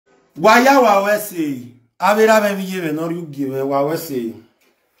Waya wa wese. Avera me viye no you give wa wese.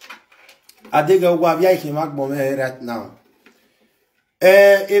 Adega wa bia ihe magbo me right now.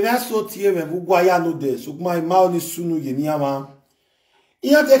 Ebe so tie me bu waya no de. So kuma ma oni sunu ye ni ama.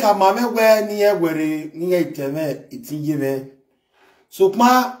 Iya te ka mame we ni ewere ni iteme itinye me. So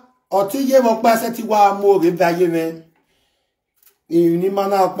kuma otiye mo pa se ti wa mo re ba ye me. Ni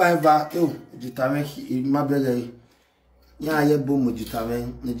mana pa eva o jitame ma bele. Ya ye bo mo jitame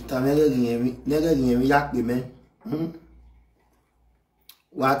ya pe me.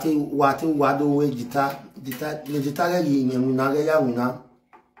 Wado we jita le yin na re ya una.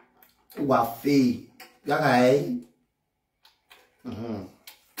 Wa fe. Ya ga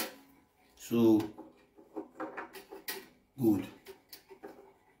So good.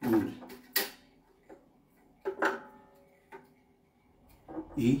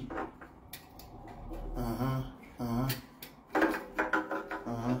 E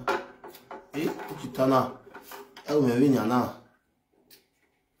Kitana. Eu me vinha na.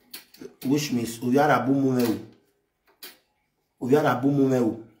 Wish me oviara bumu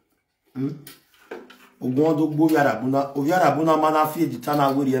meu. Ogun do gbo oviara buna mana fi editana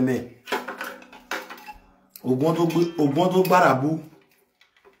wori eme. Ogun do gbarabu.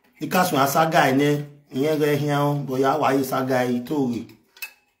 Ikasun asaga ene iyen re hian boya wa yi saga itori.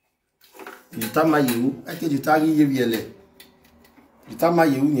 Editama yewu ake editari ye biele. Editama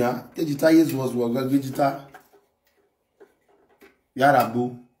yewu nya edita yezu ozo ga edita.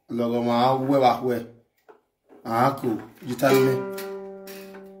 Yarabu logo ma we wa we. Ko edita me.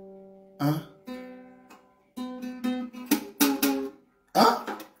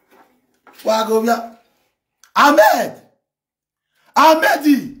 Wagobia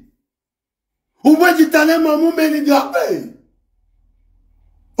Ahmedi Uweji tane mamu meni di ape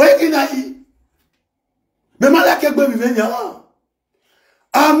Weki na yi Me malake gbe mi venya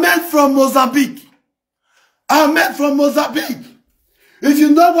Ahmed from Mozambique. If you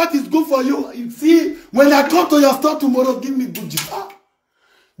know what is good for you, you see, when I come to your store tomorrow, give me good guitar.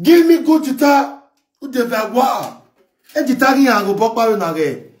 Who de wow. E guitar yan go pokpa we na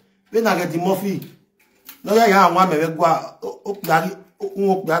ge di Murphy. No ya wa me gwa o plani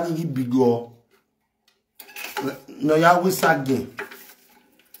gi bigo. No ya we sage.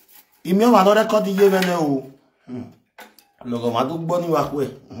 Imi wa no record ye we ne o. Logo ma do gbo ni wa we.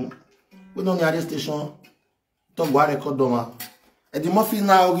 We no ni radio station. To gwa record do ma. E di Murphy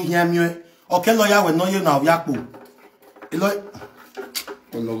na o gi yan mi o ke lo ya we no ye na o ya po.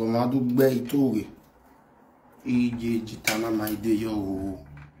 Logo ma do gbe itore. Ije jitana ma ide yo.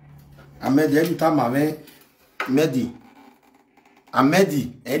 Ahmed eduta mame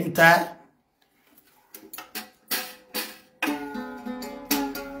Ahmedi eduta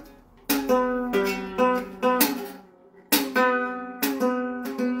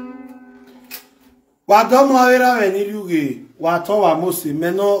wa domo era we ni luge wa to wa mose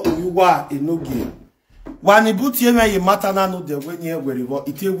meno oyuwa Enogie wa ni butie me yi matana no de we ni egweribo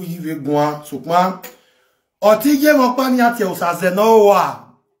itewu yiwe gwa sokwa oti ye mo pa ni ate Osazee no wa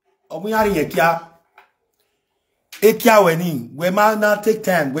omuyari yekia ekia weni we ma na take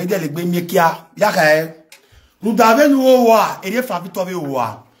time we de le gbe mekia yaka rudave nu o wa ere fa bito be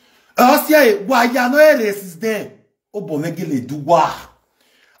wa osie wa ya no ere system obo megele duwa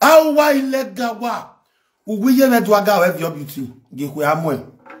awa ilega wa uwiye me duaga we your beauty gekwe amwe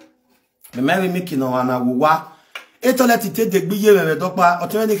me me make no wa na wo wa e toilet te de gbiye me dopa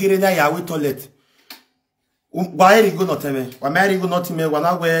oto ne kire na ya we toilet Wa eri go noteme wa meri go notime wa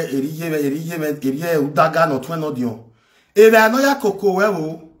na we eriye udaga no twen no dio ebe anoya koko we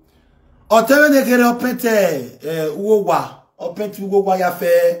wo otewe ne kere opete uwo wa opete uwo wa ya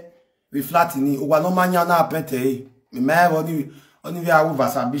fe we flat ni o wa no manya na apete me oni vi awu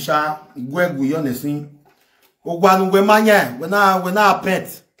vasabisha igwegu yo nesin o gwa nu we manya we na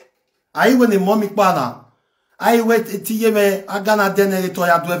apete ayi we ne mommy pa na ayi we tiye me aga na denere to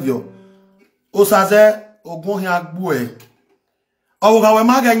ya do evio Osazee ogun hin agbo owo ga we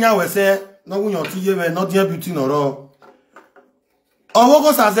ma ga nya we se no wunyo tiye me no dia beauty no ro owo ko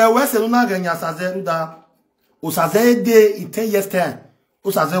Osazee we se na ga nya Osazee ruda Osazee de 10 years time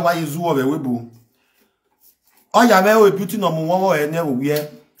Osazee wa yezu o be webu oya me we beauty no mu won e ne wo wie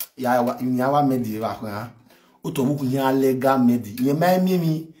ya wa medi wa ko ha o to buku yan lega medi ye ma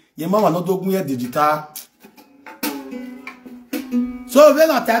mi ye ma wa no dogun ye digital so we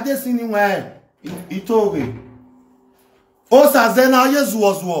na tade sini we Itore Osazee na yezu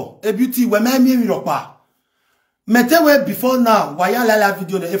ozo e beauty we ma mi ropa metewe before now wa ya la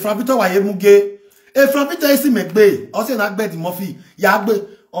video de efrabito wa ye muge efrabito isi megbe o se na gbe di Murphy ya gbe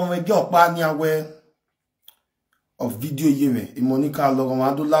omo ege opa ni awe of video yeme. E Monica logo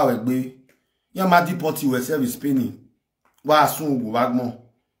ma do la wegbe. Ya ma deport you service penny. Wa asun go wagmo.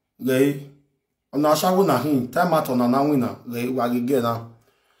 Le ona shawo na hin time out on na winner. Le wa again na.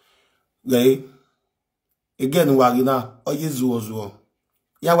 Le again wa gina oye zuo.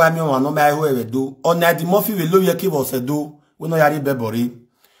 Ya wa mi won no ma ho ewe do. Ona di Murphy we lo ye ke bo se do. We no yari bebori.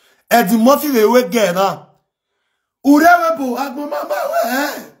 E di Murphy we get na. Urewe bo agbo mama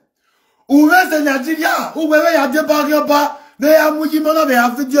we. Uwe se Nigeria, uwe ya de ba me ya muji mono be ya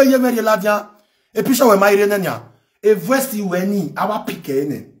video ye me ladia. E puis we ma ire nanya. E voici we ni awa pike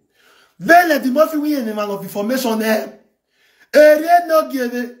ne. Vele di Murphy we ni man of information e. Ere no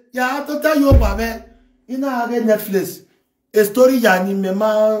give ya to tell you ba me. Ina age Netflix. E story ya ni me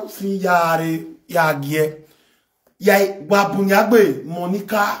ma fi yare ya gie. Ya gba bunyagbe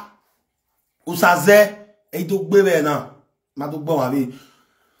Monica Osazee e do gbe be na. Ma do gbo wa bi.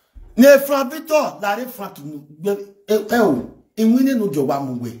 Ne Frank Victor la re Frank enwine no jowa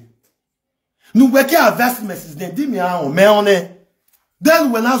mugbe. Nugbe ke investments is dem di mi ahun me one.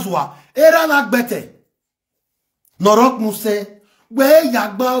 Then when azwa era na gbete. Norok mu se we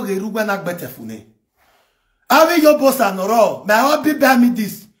yagba ogeru gbe na gbete fune. Avi yo bossa noro, my hobby bear me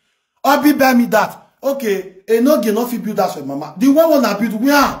this. Hobby bear me that. Okay, Enogie no fit build that for mama. The one wanna build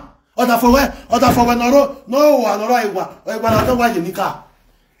where? Other for where noro iwa na to wa yenika.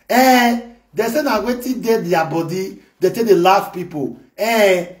 They say that waiting there their body, they take the laugh people.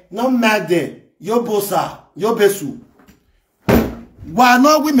 No matter yo bossa, yo besu. Wa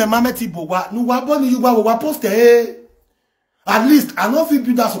no we me mama tipo wa no wa born you wa post at least I no fit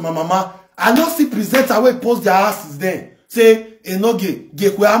build that for my mama. I no see present away post their asses there. Say Enogie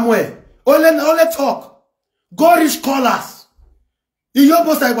gekwe amwe. Only talk. Go rich callers. Iyo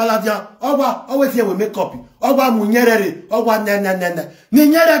bossa igwaladia. Owa always here we make copy. Owa munyerere. Owa nene.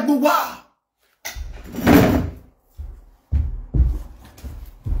 Ninyere gbuwa.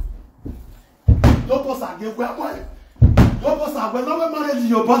 Yo bossa gekwe amwe. Yo bossa we no we manage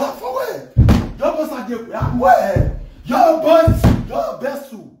your brother for we. Yo bossa gekwe amwe. Yo boys, yo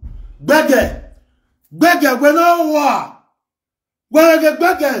besu. Gbege we no wa.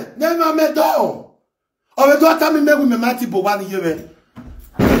 Gbege nema me do. O do atami me me mati bo wa ni yewe.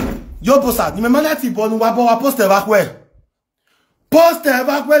 Yo bossa, ni me mati bo nu wa bo wa poster va kwe. Poster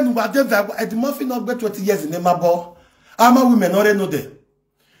va kwe nu wa de e di Murphy no gbe 20 years in ma bo. Ama women no re no de.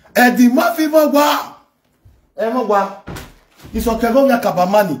 E di Murphy bo wa. E mo wa. Iso kego ya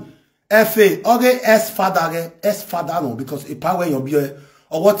kabamani. FA, okay, S father no because a power your beer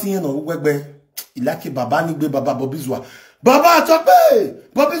or what in no wegbe. Ilaki baba ni gbe baba Bobizwa. Baba atokpe!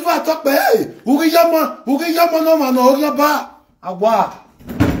 Bobizwa atokpe! Uri yamo no man no ba. Agwa.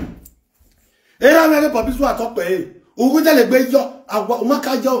 Era mere Bobizwa atokpe. Uri de le gbe yo agwa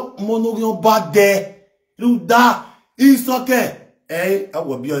umaka yo monorion ba de. Luda isoke.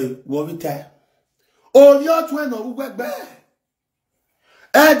 Agwa bio wo vite. Ori o twen no wegbe.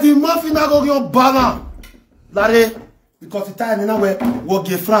 Di Murphy na go your banner. Lare because the time na we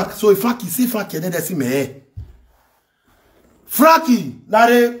get Frank. So if Frank see Frank dey see me. Frankie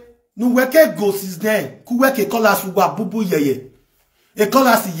lare nu weke ghost is there. Ku weke callers wa bubu yeye. E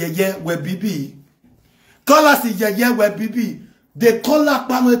callers yeye we bibi. Callers yeye we bibi. The caller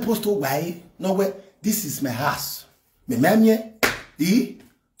pa no post to why. No way. This is my house. Me memye.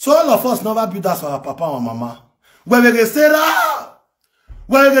 So all of us never build us for our papa and mama. When we say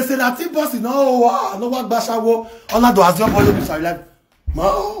well, they say that boss is no what bashawo on a do as your body be sorry like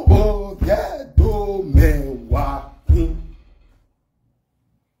oh yeah do me wa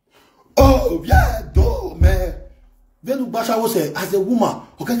oh yeah do me then bashawo say as a woman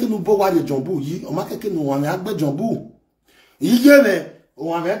okay ke nu bo wa de jombu yi o ma keke nu wan agbe jombu iye me o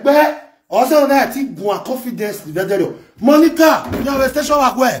wan egbe o se na ti gun confidence the video Monica your station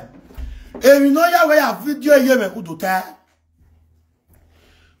wa kwe e no ya we ya video iye me ku do ta.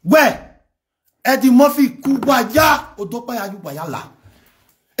 Where Eddie Murphy Kubaya Odopa Yubaya la.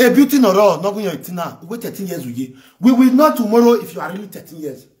 A beauty no raw, not going to wait 13 years with you. We will not tomorrow if you are really 13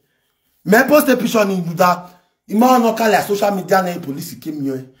 years. Me post a picture in that. Ima no kala social media na police came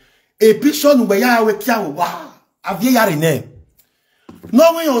here. A picture no ya we kia wa. Avie yare ne.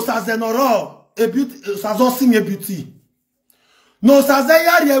 No when Osazee no raw. A beauty Osazee see me beauty. No Osazee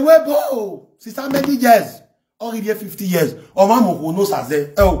yare we bo. Sister many years. Or 50 years. Or mamo no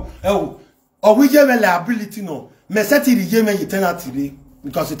Osazee. Or we give liability no. Me set it ye me eternity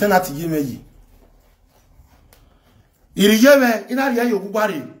because eternity ye me yi. Iri ye me ina ye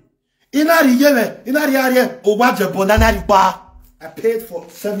yogbari. Ina ri ye me ina ri are owaje bonana ri pa. I paid for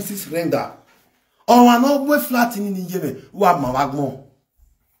services render. Or one no we flat in ye me wa ma wagbon.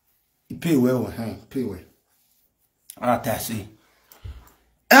 Pay well, pay well. Atasi.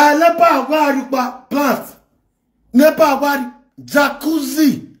 Le pas avoir pas plant. Ne pas avoir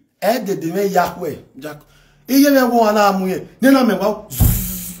jacuzzi. De demain Yahweh. Et il y a un wana mouye. Ne la me wa.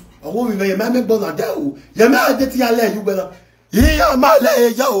 On va y même bon à ou. Y a même des tia le you bela. Y a mal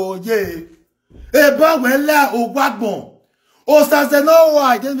ya o ye. E ba we la o gbagbon. Osazee no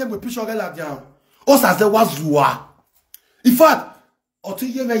wa den me pi sore la dian. Osazee wa zuwa. In fact, otu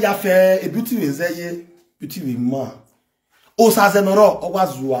ye me ya fe e beauty we zeye, beauty we ma. Osazee no ro o wa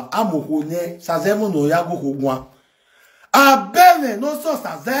zuwa amoko ne Osazee mo no ya go hogwan. Abene no so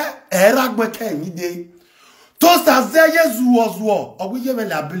Osazee era gbe kan de. To Osazee ye zuwo o ye me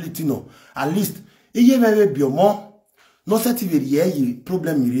la ability no. At least iye me biomo no certificate ye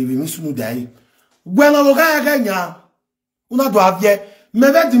problem ire we mi sunu dai. Gbe no go ga nya. Una do avie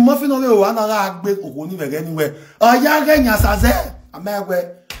meve di mo fi no we o anara agbe oko ni vege ni we. Oya ge nya Osazee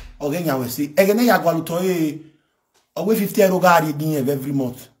amegwe o ge nya we si. Ege ne ya gwa lu to owe 50 euro ga ri gin every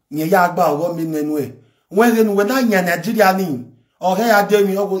month. Ni ya gba owo mi nenu e. When they we na nya Nigeria ni. O ge ya de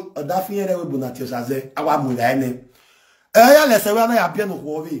mi o da fi ere we bu na ti Osazee awa mu da ene. Ya le se we na ya bia no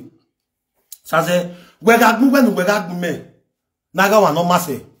ko we. Osazee we ga gbu me. Na ga wa no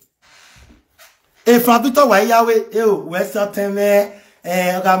mase. E Fabito wa yawe we certain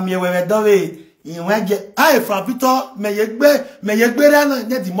ga mi we do we inwe je Fabito me yegbe ra na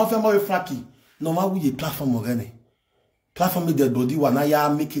di mo fe mo we fraki no ma wuye platform ogene platform dead body wa na ya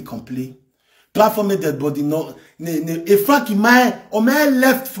make it complete platform dead body no e fraki my o me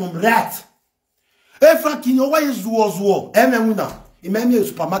left from right e fraki no wa zuo e me wuna e me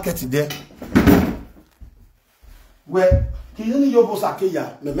supermarket there where Kini yobo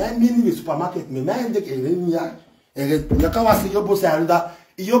sakeya me mini supermarket me ndeke enya yakawa se yobo sa arida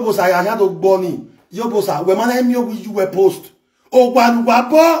yobo sa ya do gboni yobo sa we mana emi ogu you post o gbanuwa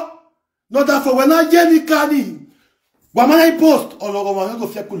bo no that for when I get ni kani wa mana post ologo ma do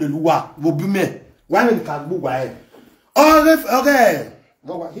fe kuleluwa wo bi me wa me ka gbu wa e okay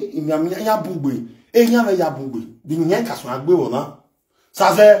go wa hi imi ya bugbe enya me ya bugbe bi nyen ka so agbe wo na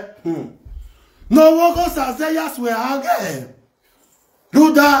Osazee no woko Osazee ya swe age.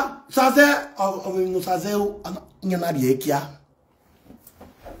 Luda Osazee no Osazee nyana ri ekia.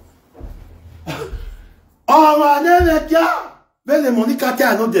 Wa ne ekia. Be le Monica te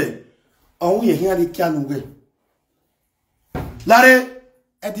anode. Ohun ye hin ri ekia nu we. Lare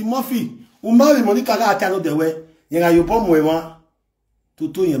Eddie Murphy, u ma le Monica ga te anode we. Yen ga yo pomo e wa.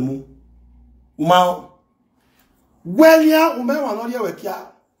 Tutu yen mu. U ma Welia u me wa no ri we kia.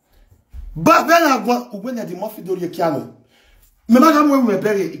 Ba bela gwa ugwe na di Murphy do ekia no. Me ma ga mo me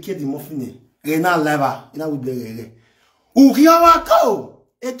bere ike di Murphy ne. Rena leva, ina we bere. U ri wa ko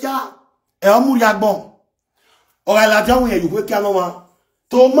ekia e o mu ya gbon. Ora la jawu yen yu ekia no wa.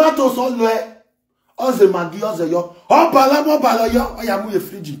 Tomato so lo e. O ze magi o ze yo. O ba la mo ba lo yo, o ya mu ye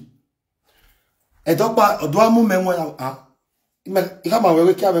friji. E do pa odo amu me won ya me ika ma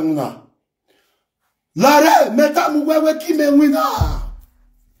we ekia me mu na. Lare meta mu wewe ki me wina.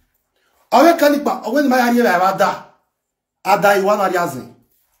 Awe kanipa owe ni ma yari ba da. Ada iwa na riazen.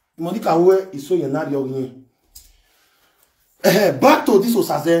 Monica we iso yen na ri oyin. Back to this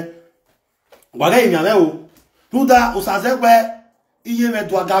Osazee. Waga yin ame o. Luda Osazee we iye me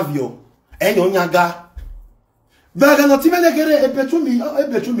do agavio. Enyo nyaga. Baga no timene kere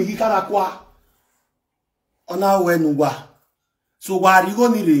ebetumi hikara kwa. Ona we nuwa. So wa rigo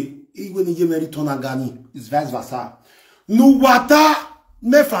ni re igwe ni je me return agani. Is vice versa. Nuwata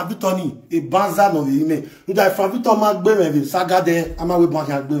me Fabito ni e banza no vi me. Luda Fabito ma gbe me sagade ama we ban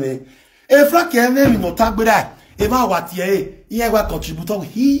ya gbe me. E fra ke me mi no tagbera. E ma wa tie e iye wa contributor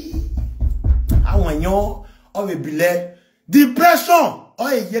hi. Awon yan o we bile depression o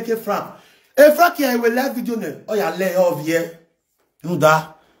e ye ke fra. E fra ke we live video ne o ya le of here.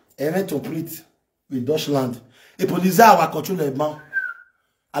 Luda e me complete with Deutschland. E police wa control e ban.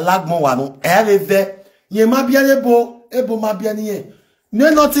 Alagbon wa no e le ve yen ma bia ebo ma bia ni yen. Ne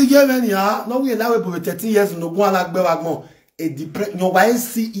not ye when ya no we allow for 13 years no go alagbe wagbon a your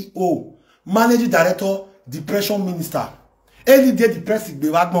CEO managing director depression minister any day depressed gbe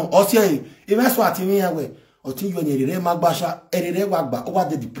wagbon o se e me so ati yin we o tin yo ni rere magbasha erere wagba o wa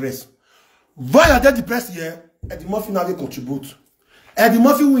de depressed via de depressed here Eddie Murphy na dey contribute Eddie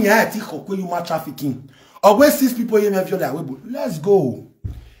Murphy win ya ti kokwe human trafficking always 6 people here me viola we let's go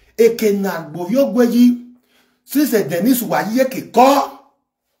ekena gbo yo gbeji since Denis wa ye ke ko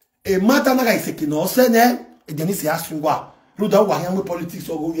e mata na ga iseki no se ne e Denis ya swingwa ruda wa yan politics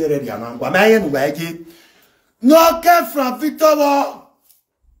o go yere dia na ngwa ma yen ngwa eje no ke from Victor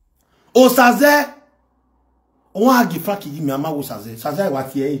Osazee won agi fraki yi mi ama Osazee Osazee wa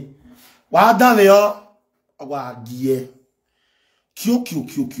tie wa dan le yo Wa die. Kyo.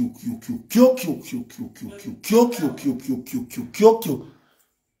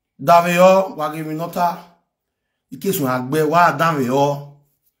 Daveo, wa give me nota. Ike sun agbe wa daveo.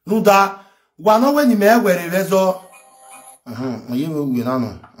 Nuda, wa no we ni me were rezo. Oye we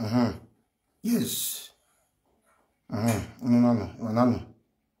nano. Yes. Nano.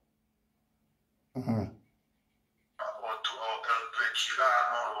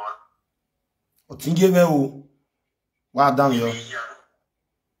 O tinge me o. Wa daveo.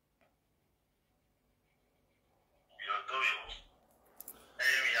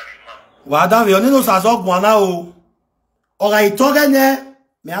 Wa daveo ni no sazo gwana o. Ora itoge ne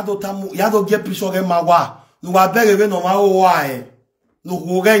me ado tamu ya do ge pisoge mawa no wa berebe no ma o wa e no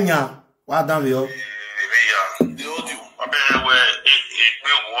go genya wa dan yo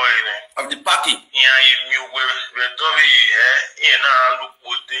of the party. Yeah, you were doing in a look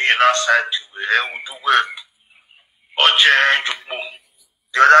with the side to or change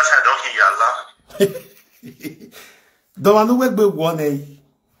the other side of Yala. do anu we gbe wo ne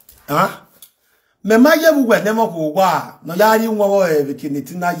me ma ye bu we ne mo ko wa no ya ri won wo e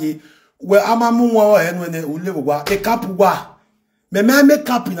bikiniti na ye we amamu won wo e no ne ule bu wa e cap wa me ma make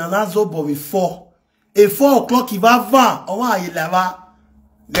up na zo bo before e 4 o'clock va va o wa ile va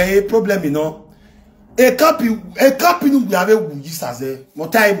le problem no e cap nu bi ave wu yi saze mo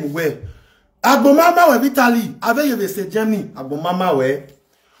time we agbo mama we Italy ave ye se Germany agbo mama we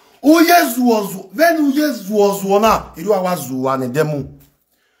o yezu ozu venu yezu ozu na iru awa zuwa ne demu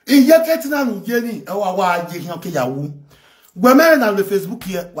iye ketina nu je ni e wa wa je hian ke yawu gbe mere na le Facebook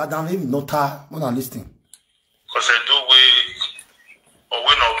here wa dan me nota mo na listing cause I do we or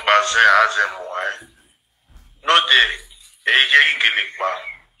we no bazen as em no de e je ingele pa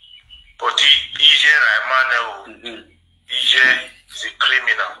but ije na man o ije is a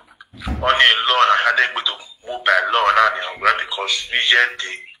criminal on a law na had to mobile law na ni because ije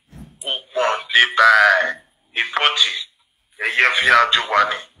de upon dey by a party e ye via to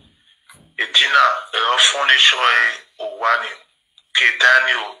one etina e furniture o one ke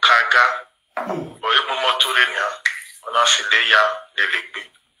Daniel Kaga o ebo motorenia ona sileya delegbe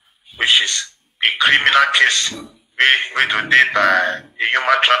which is a criminal case we do dey by a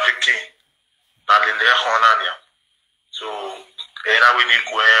human trafficking na lele honania so ena we need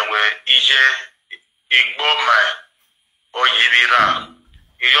go where ije igbo mai o yirira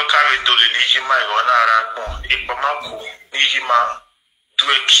iyo kare dole nijima yona aragbon ipamaku nijima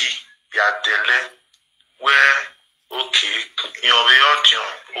dueki ya dele where okay you be audio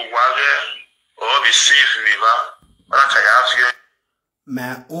o ware o be safe river aka ya afio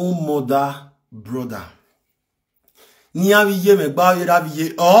my own mother brother ni aviye me gba ye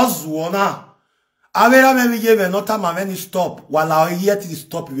aviye ozuona avera me viye me nota ma me ni stop wala here till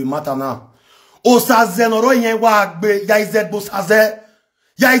stop we matter now Osazee noro yen wa gbe ya izegbo saze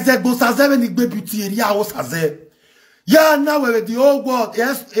me ni gbe beauty eri a Osazee ya na we the whole world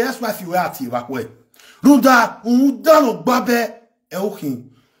yes wife you at wa kwe runda no gbabe e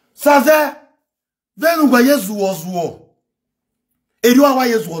okin saze venu gba yezu ozuo eri wa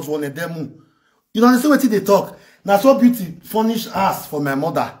yezu ozuo ne demu you know what they talk na so beauty furnish us for my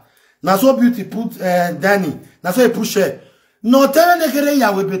mother na so beauty put Danny na so he push her no tell ne kere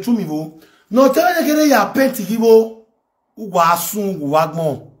ya we betu mi bo no tell ne kere ya penti gibo ugwa asun ugwa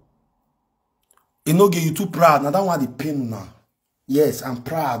gbon Enogie, you too proud. Now that one the pain now. Yes, I'm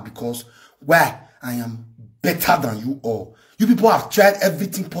proud because why? I am better than you all. You people have tried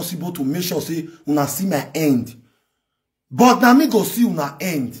everything possible to make sure say una see my end. But now me go see una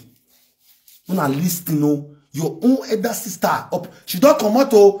end. Una listen, no. Your own elder sister up. She don't come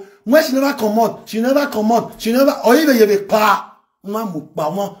out oh. When she never come out, she never or even you be pa. Una mukba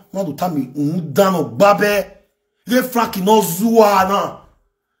one do tell me undano babe. Le Frank no zuwa na.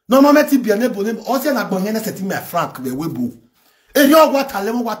 No mama ti bien ebo ne o se na gbonye na seti me Frank we webo eri o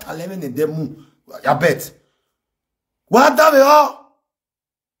wataleme ne demu ya bet wa da we o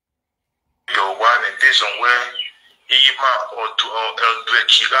your one in this on where ima or to do a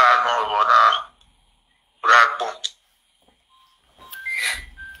chiga no na ragbo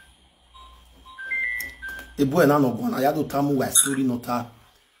ebo na no gona ya do tamu wa story nota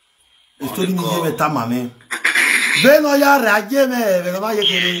story ni je meta mame Veno ya raje me veno ma ye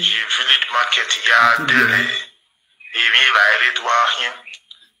kere village market ya dele imi ba ile to ahim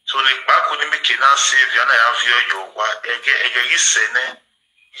so le pa ko ni make na save ya na ya vio yo wa ege isene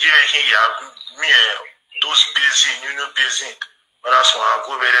yire hin ya mi those busy you busy but as one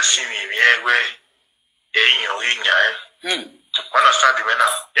go better see me we eyin o nya understand the mena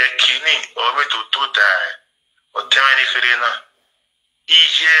e kini o me to die o temani kere na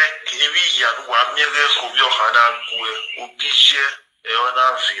ije ebi ya wa mege ko bi ohana ku obije e ona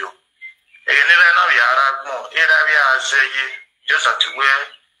vio egenera na bi ara gbon era bi azeye just at where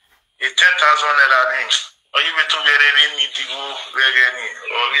a 10,000 naira ni oyibe to bere ni digo bere ni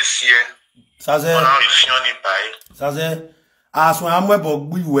orisie saze ona ifioni bai saze asun amwebo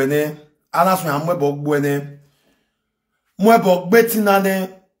gbiwe ne anasun amwebo gbo ne mwebo gbetina ne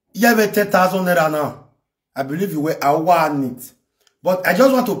yebe 10,000 naira now. I believe you were aware it. But I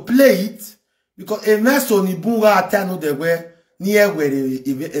just want to play it because a mess on the bunga atano de way near where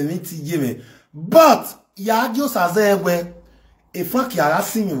it but ya just as a way a fuck ya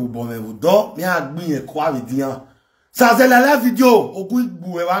sing you bon do me a be a quality. Saze la video o good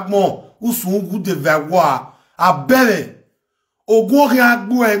bue wagmo usun good de verwa a bere o go ria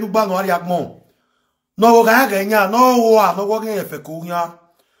bue nu ba no ari agmo no ga ga no wa no go ga efe ko nya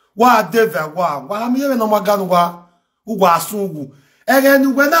wa de verwa mi no maganu wa ugwa asungu ege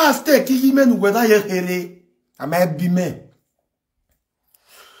nu gwe na stake yi me nu gwe na ye here ama bi me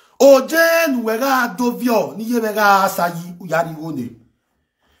o je nu we ga dovio ni ye me ga asayi u yari wone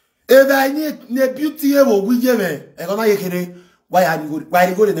ebe ni ne beauty e wo wi ye me e go na ye here wa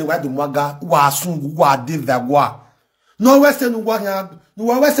yari go ne wa du maga wa asungu wa de verwa no we se nu wa ya nu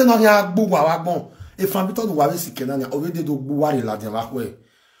wa we se no ya gbu wa gbon e fan bi to nu wa we sikena na o we de do gbu wa re la de wa we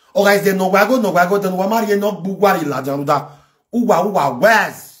o guys de no wa go de no wa mari no gbu wa re la de ruda uwa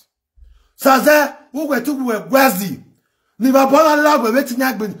wes saze uwe tu we gwezi ni baba la we wetin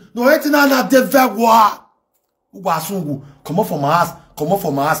agbe no wetin na de verwa uwa asungu come from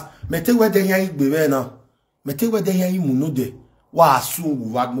my house mete we de yan igbe we na mete we de yan imu no de wa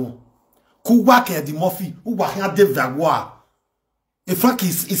asungu wagmo ku wa ke di mofi uwa yan de verwa in fact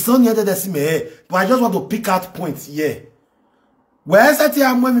it's on here that see me but I just want to pick out points here where say ti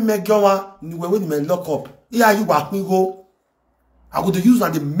am when me gwa ni we me lock up here you wa pin go I would use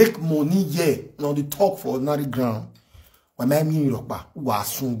that they make money here on the talk for ordinary ground. When I mean Ropa,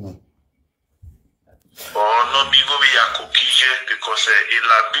 Wasungu. Oh, no, be a cookie because a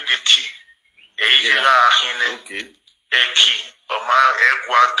liability, a key, or my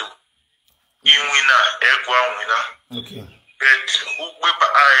equato. You winner. Okay. But who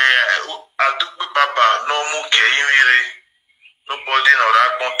I took Papa, no more care. Nobody no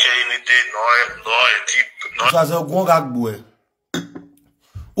that more care no a tip. Not as a gogag boy.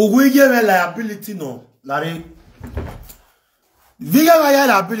 We give a liability no, Larry. We give a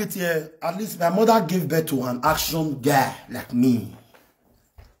liability. At least my mother gave birth to an action guy like me.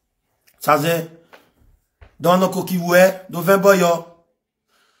 Saze, don't no cookie wear, November yo.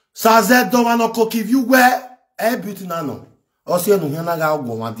 Saze, don't no cookie you wear, beauty nano. Also, no hana ga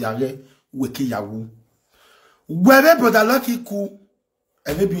go wan diare weke yawu. Webe brother lucky ku,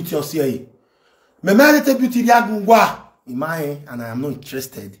 every beauty or see. Me merite beauty yagwa. And I am not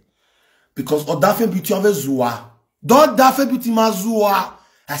interested because Odafe beauty of a Zua. Don't Dafe beauty mazua.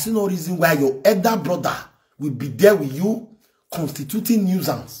 I see no reason why your elder brother will be there with you constituting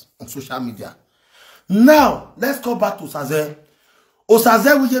nuisance on social media. Now let's go back to Osazee.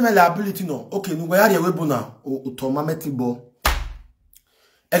 Osazee will give me liability no. Okay, no where you webu na utoma metibo.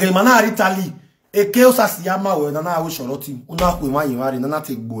 Ege mana aritali eke osasiyama we na awo shoroti una ku ma yinwari na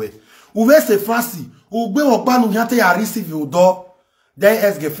take boe. Uwe se Francis ugbe wokpa nu yate ya receive odo then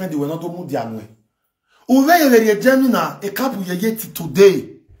ex girlfriend we no do mu dia nu uwe ye Gemina e couple ye yeti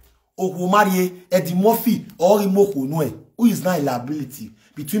today owo marry Eddie Murphy or imoko nu who is now a liability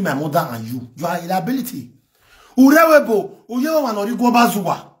between my mother and you are a liability urewebo uye wa no ri go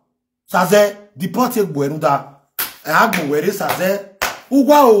bazuwa saze deport egbo enu da agbo were saze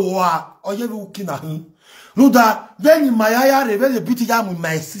ugwa owa oye bi ukina hin nuda then mayaya rebe biti ya mu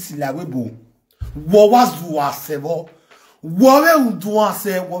my sisi la webo wo wazuwa sebo wo we unduwa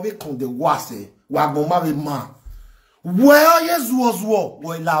se wo we konde wase wa gboma we ma wo yezu ozuo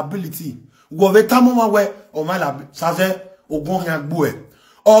wo liability wo we tamoma we o ma la saze ogun yan gbo e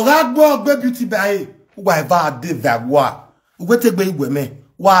ora gbo gbe beauty bae wa eva de vagwa we tegbe igwe me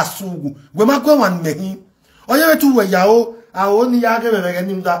wa sungu we ma gbe wan mehin oye we tu we yawo awo ni ya ge bebe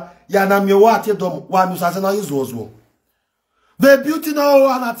ni nda ya na mi wa ati dom wa mi saze na yezu ozuo the beauty no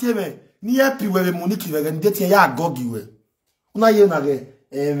anatie me ni epi were muniki were ndeti ya agogi we una ye na ge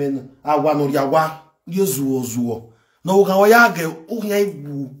emen agwa no riawa yezu ozuo no ga wa ya ge unya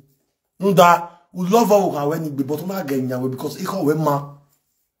igbu nda we love our ga we ni gbe but na ge nyawe because e ko we ma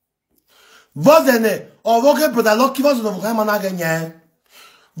vozene owoke brother lucky was no ga ma na ge nya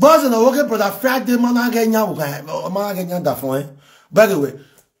vozene owoke brother Friday ma na ge nya wo ga ma ge nya da fun by the way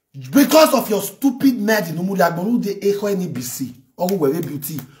because of your stupid mad no mu lagbonu de e ko ni bc owo we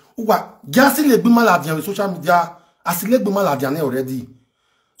beauty uwa gasi le gbe maladian with social media asile gbe maladian already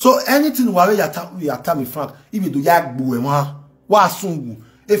So anything where you attack me Frank, if you do yak buema, wa sungu.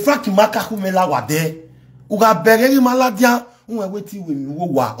 E Frank maka kumela wade. Uga bereri maladia, unwe weti we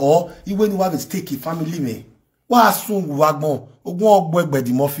wa or even you have a stake family me. Wa sungu wagbon, ogun ogbegbe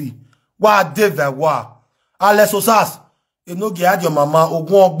di mofi. Wa deve wa. Alex Osazee, Enogie had your mama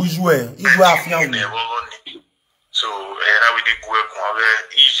ogun ogbujue. Igwe afian. So era we di go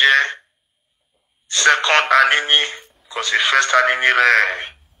ije second anini because the first anini re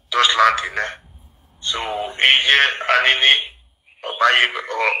Deutschland in there. So ije anini obaye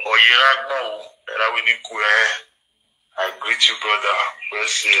oyeragbo era we di go I greet you brother. We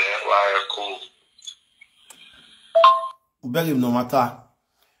say why cool. Ubeli no matter.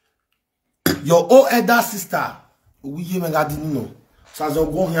 Your old elder sister, we ye megadini no. Sazo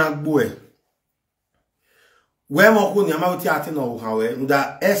go hian gbo where mo ko ni amawti ate no hawe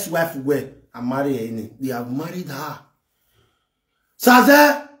that ex-wife where I marry her. They have married her.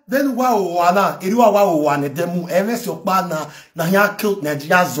 Saze then wa na eriwa wa ne demu ms okpa na hia kill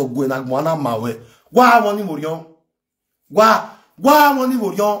Nigeria zogwe na gwana mawe wa woni morion wa woni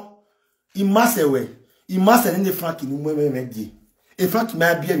morion imase ne Frank ni mweme di e Frank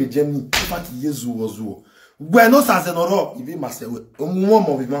ma bia me Germany e Frank yezu wozu gwe no saze no ro ibi masewe omumo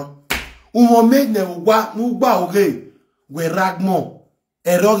mo bima umo made ne ugba oge we ragmo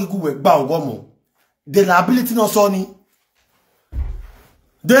erogi ku we gba ogomo the liability no so ni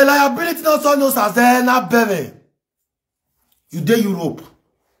Osazee na bebe you dey Europe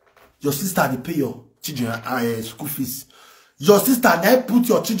your sister dey pay your children school fees your sister na put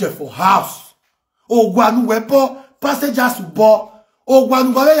your children for house ogwanu wepo passengers bo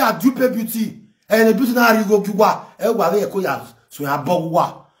ogwanu go ya dupe beauty and beauty na rigo gwa e gwa we ko ya so ya bo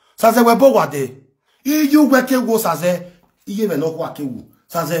wa Saze we bo wade. Iyu weke wo Saze. Iye me no kwa kewu.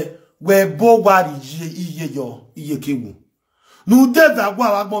 Saze we bo wari iye yo. Iye kewu. Nu deva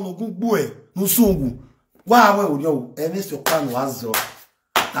wa wagbon ogun gbo e. Nu sungu. Wa we ori o. Emi se kwanu azo.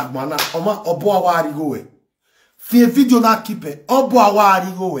 Agbana. Oma obo wari go e. Fi video na kipe. Obo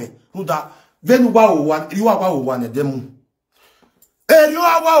wari go e. Nu da. Venu wa o wan. Eri wa o wan e demu. Eri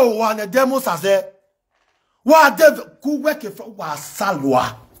wa o wan e demu Saze. Wa dev ku weke wa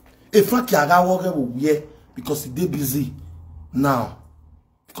salwa. A Frank Yaga will wear because they busy now.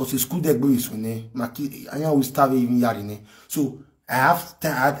 Because the school they go is when I will start even yarine. So I have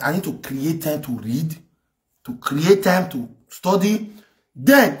time, I need to create time to read, to create time to study.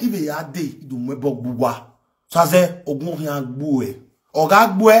 Then if a hard day, do me bog buwa. So I say ogun hian bue.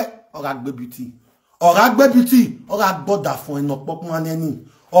 Ogag bue, ogag beauty. Ogag beauty, ogag boda fun no pokman any.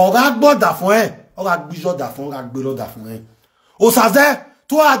 Ogag boda fun ogag bijo da fun ogag belo da fun Osazee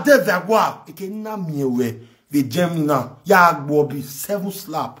toi de vergoa e ke na miewe the Germany now ya gbo bi 7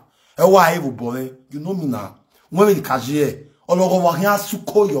 slap e wa evo boy you know me now when we kaje ologo wa hian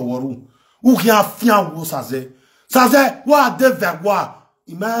suko yoworu u hian fian wo Saze wa de vergoa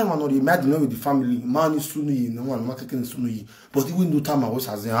imagine one of the imagine with the family man is sunu yi no one market sunu yi but even do time wo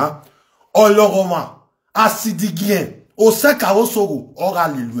Saze ha ologo ma asidigien o se ka wo sogo ora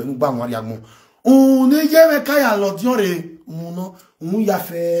lelu enu gba won ri agbon un ye me kaya lodion re uno un ya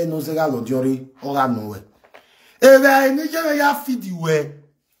fe no zega lodiori ora nowe ebe ni je ya fidi we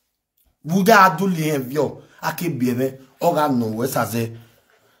buga aduli envio akebebe ora nowe Saze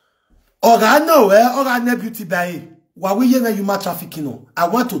ora nowe ora ne beauty by wa we ye human trafficking no. I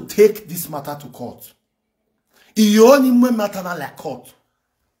want to take this matter to court iyo ni mwe matter na la court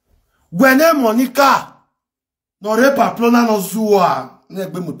gwene Monica no re pamplona no zuwa ne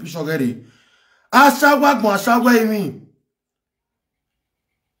gbe mo picture gere asagwa gbon asagwa imi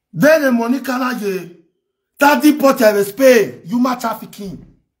then Monica na ye 30 porter Spain human trafficking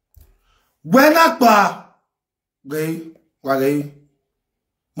when akpa gay wale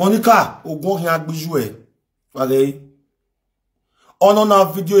Monica ogun hin agbiju e wale ono na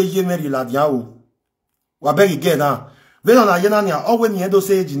video ye meri la dia o wa beg again na veno na yena nia owe ni edo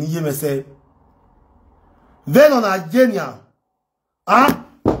se eji ni ye mese veno na jenia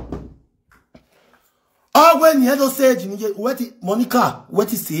when you don't say weti Monica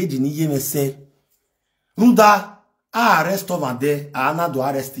weti say ni yeme say Nuda arrest over there another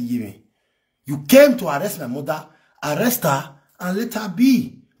arrest yeme. You came to arrest my mother, arrest her and let her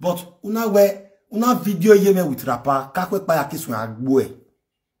be. But una video yeme with rapper kakwe pa ya kisu agbo e.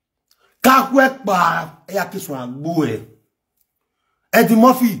 Kakwe pa ya kisu agbo e. Eddie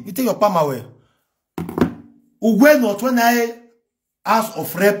Murphy, you take your palm away. Uwe no 20 House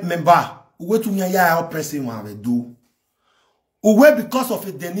of Rep member. Uwe to me ya oppressing one do. Uwe because of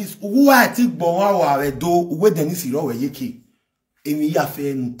a Dennis. Uwe I think bonwa wa do. Uwe Dennis iro we yeki. Emi ya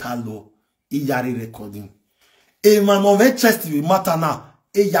fe ntalo. Iyari recording. E man of chest we matter na.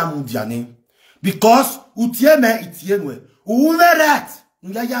 e ya mudiane because utieme itienwe uveret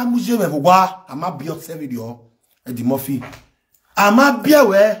nga ya mujeme wa ama bio video e di mofi ama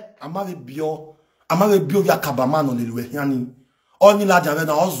biewe ama we bio via kabama no lelwe yani oni la jave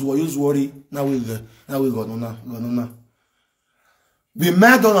na ozuo yozuori na we go no we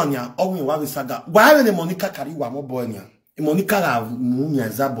made on ya owi wa we saga wa we Monica kari wa mo boy nya Monica ga munya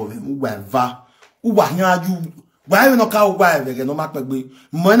zabo we va uwa nya aju wa we no ka wa we no makpegbe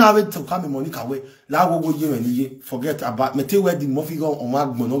mo na we to come Monica we la gogo je ni ye forget about me te wedding mo fi go on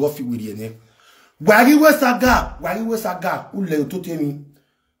agbon no go fi we ne wa we saga ule to temi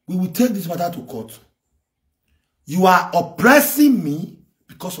we will take this matter to court. You are oppressing me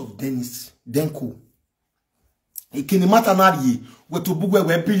because of Dennis Denko. It can matter not ye where to book where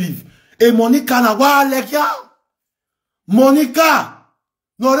we believe. E Monica na wa lekia. Monica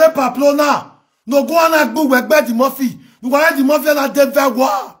no re pamplona no go na book where bed the Murphy. You want the Murphy na devil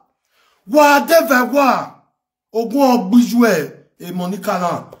wa ogun ogbujue e Monica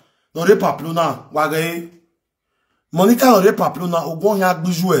na no re pamplona wa ge Monica no re pamplona ogun ya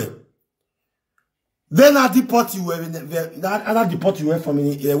ogbujue. Then I deport you from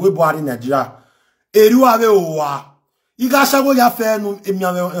we board Nigeria. Eriwa we owa. Iga shago ya fe nu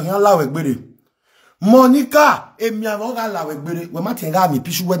emiawe la we gbere. Monica emiawe ga la we gbere. We ma tenga mi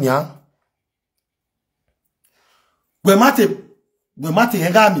pishu we nya. We ma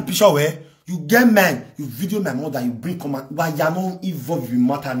tenga mi pishu we. You get man, you video my mother, you bring command. Wa ya no involve with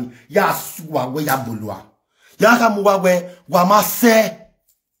matter ni. Ya suwa we ya bolwa. Ya ka mu we wa ma se.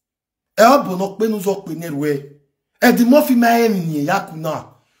 You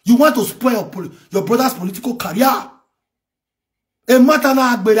want to spoil your brother's political career. A matter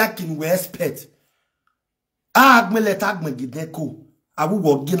na agberakin we expect. Agmele tagme gideko. Abu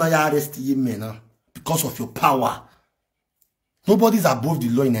wo gina ya arrest ye mena because of your power. Nobody's above the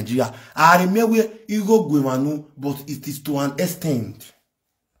law in Nigeria. I remember where you go gwemanu, but it is to an extent.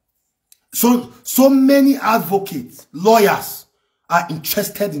 So many advocates, lawyers are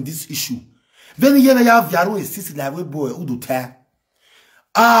interested in this issue. When you have Viaro a sister like we boy who do tear.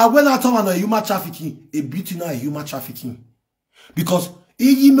 When I talk about human trafficking, a beauty now human trafficking. Because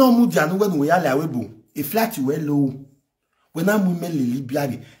you know mudianu when we are like we a flat you well low. When I'm women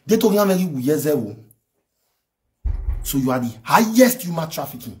Libya, they told me zero. So you are the highest human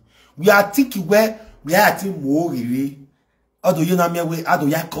trafficking. We are thinking where we are thinking more really. Although you know me we ado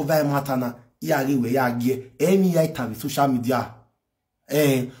ya cover matana, ya we ya gear any item social media.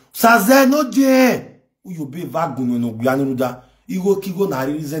 Saze no je you be vagun no gbianu da igo kigo na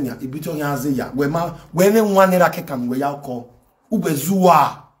reason ya ibito yan ze ya we ne nwan ra kekan we ya ko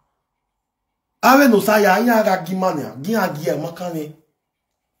ubezuwa awe no sa ya anya ga gimania gi agi e makane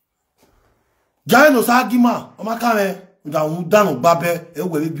ja no sa gima o makane da un danu gbabe e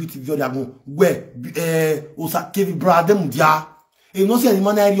we beauty video agun we osa kevi brother mu dia e no say any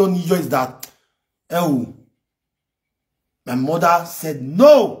man area on is that my mother said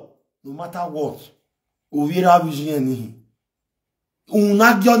no matter what. Ovira vision ni.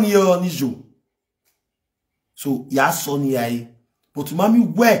 Unagyo ni yo nijo. So ya son yai. But mami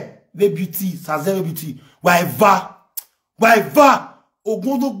we beauty, saze beauty. Waiva.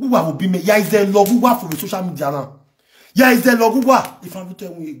 Ogondo guwa obi me ya ize loguwa for the social media na. Ya ize loguwa. If I'm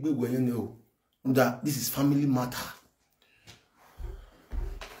telling we egbe yen o. That this is family matter.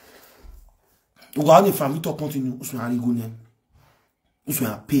 Uga ni family to continue usu ari go ne. Usu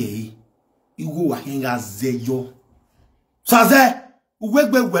ya pay. Igo wa henga zeyo. Saze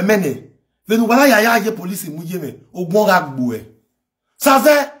uwegbe wemene. Venu wala ya ye police mu yeme. Ogbon ga gbo e.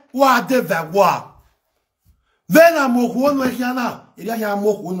 Saze wa de vewa. Vena mohu no hiana. Iri ya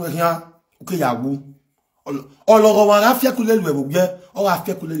mohu no hia. Uke ya wu. Ologo wa ga fie kule lu ebugbe. O ga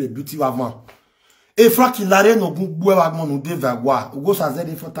fie kule le beauty wa van. E fra ki lare no gbo e wa gbon no de vewa. Ugo saze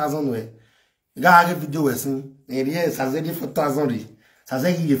de 4000 we. Ga age video we sin. Iri saze de 4000 ri. Saze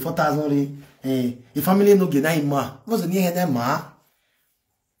yi 4000 ri. The family no get na ima. What's the near ma?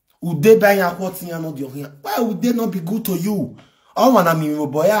 Would they buy a what thing no the why would they not be good to you? Oh, man, I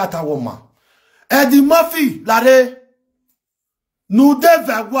mean, boy, at woman. Eddie Murphy, Lare. No, de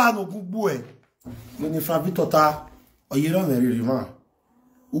vergois no good boy. When you from Victor, or you don't very river.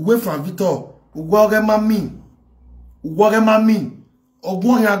 Uwe from Victor, Uwage mami, or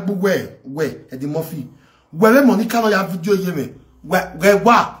going out bugwe, we, Eddie Murphy. Where Monica no ya video yeme. Where de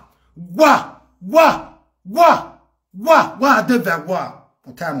vergois.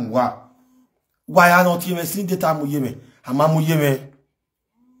 Time why are not even seeing the time yeme? Amamu yeme.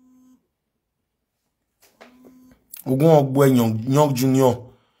 Ogun ogbo Young Junior.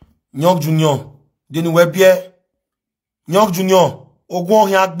 Then we be Young Junior. ogun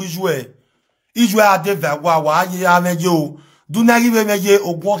ri agbiju e. Ijwe ade vewa wa ye ameje o. Do na riwe meje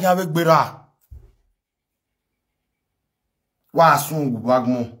ogun ri avegbera. Wa sun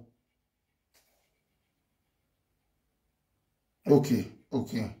gbagmo. Okay.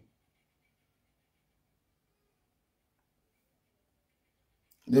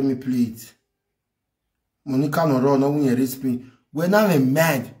 Let me play it. Monica no run no win race me. When I'm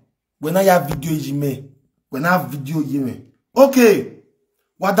mad, when I have video yime, when I have video yime. Okay.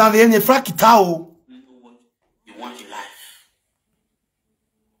 What have you any frakitao? You know what you want in life.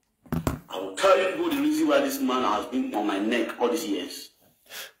 I will tell you the reason why this man has been on my neck all these years.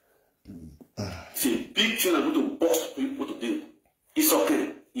 It's a big thing I'm going to bust people to do. It's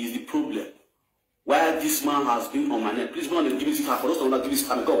okay. It's the problem. Why this man has been on my neck. Please don't give me this time. For those who don't give this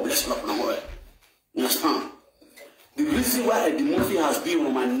time, God bless you. You understand? The reason why Eddie Murphy has been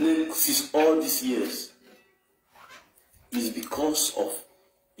on my neck since all these years is because of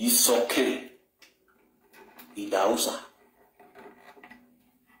his okay. Idausa.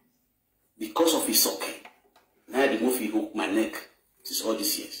 Because of his okay. Now Eddie Murphy hooked my neck since all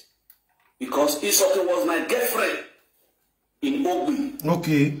these years. Because Isoke was my girlfriend in Ogbi.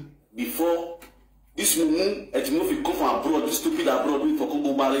 Okay. Before this Mumu, Eddie Murphy come from abroad, this stupid abroad, we for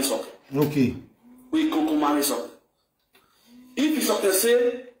Congo marry Isoke. Okay. We Congo marry Isoke. If Isoke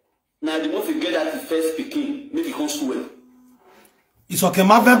say, now Eddie Murphy get that he first speaking, make it come to Isoke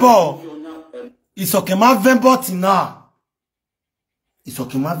ma vembo. Isoke ma vembo tina.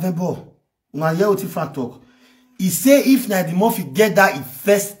 Isoke ma vembo. Una ye oti fan talk. He say if na Eddie Murphy get that he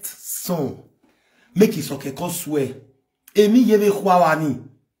first song, make Isoke come swear. Emi yebe khwawani.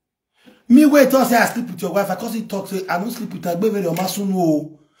 Me wait to say I sleep with your wife. I cause he talk say I don't sleep with her. Baby, your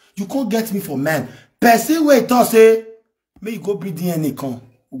masunu. You can't get me for man. Person wait to say me you go breed DNA con.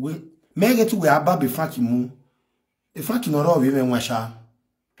 Me get to we ababe Frankie mu. E Frankie no ro we me nwasha.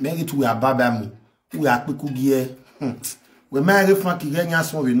 Me get to we ababe mu. We akpeku gie. We marry Frankie ge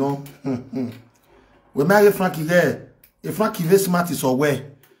nyason we no. We marry Frankie ge. If Frankie very smart is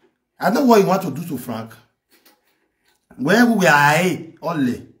aware. I know what you want to do to Frank. When we are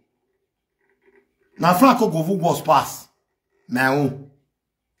only. Now Frank go go was pass. Now,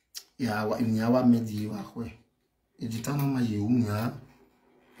 yeah, what in your made you away. If you turn on my yeah.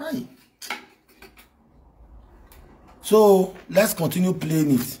 Right. So let's continue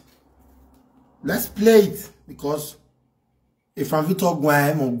playing it. Let's play it because if I'm Victor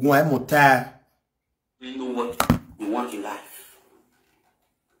Guam or Guam or Tar, you know what you want in life.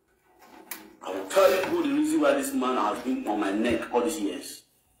 I will tell you the reason why this man has been on my neck all these years.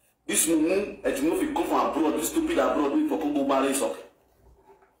 This Mumu, Eddie Murphy come from abroad, this stupid abroad, we for Congo marry Isoke.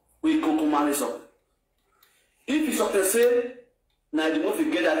 We Congo marry Isoke. If Isoke say, now Eddie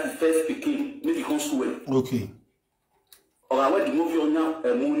Murphy get that he first speaking, make it come to well. okay. Or I went the movie on now,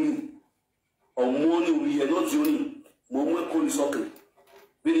 money. Or money, we are not joining. Momo call Isoke.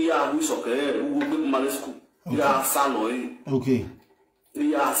 We are Isoke, who will go to marry school. We are Saloy. Okay.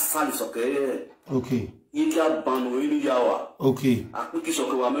 We are Salisoke. Okay. Yika banu ini yawa. Okay. Aku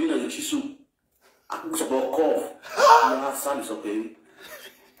kisoke wa mena yichisu. Aku kisoke cough. Ya sali soke.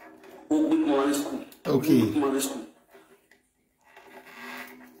 Ogbi mo school. Okay. Mo school.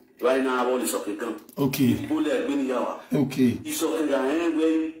 Right now I want soke kan. Okay. Bole egbe ni yawa. Okay. Isoke ga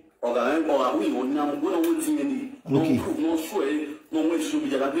enwe oga wi won na mo no won tin ni. Okay. No so e no mo isu bi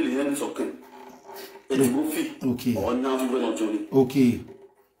jaga bele hen soke. Eti go fi. Okay. O na mo no joni. Okay.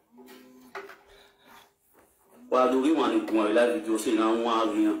 Wa do ri wan ko la video se na wa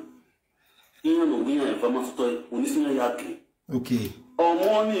rian. Iyan no gbiyan e fama so onisin ya ke. Okay.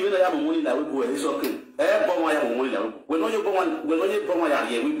 Omo ni we ya mo ni la we bo e so ke. E bo wa ya mo ni la we. We no ye bo wa ya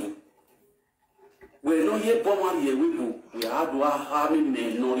ye we bu. We no ye bo wa ye we bu. We adu ha mi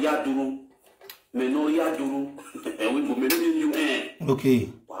me no ya duru. Me no ya duru. E we bu me ni you Okay.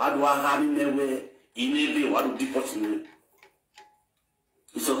 Wa adu ha mi me we ine be wa do deport me.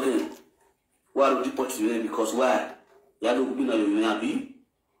 It's okay. Why do deport you because why? You don't be na you abi.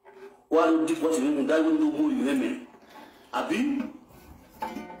 Why do deport you? That will no more you me. Abi.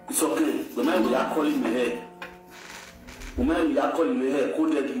 It's okay. The man we are calling me here. The man we are calling me here.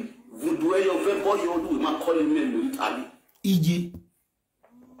 Coded you. Vous doyez your very boy you do. Man calling me in Italy. EJ.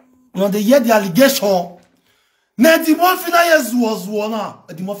 When they hear the allegation, Eddie Murphy na yezuo na.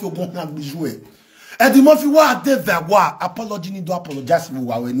 Eddie Murphy obon na gbijue. Eddie Murphy wa de vewa apology ni do apologize for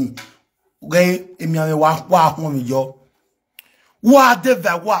wa weni. Gay emiame wa hon mi yo wa de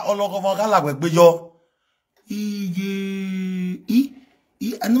vewa ologo gala gbe yo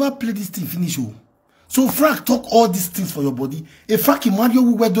I never play this thing finish o. So Frank talk all these things for your body. A Frank Mario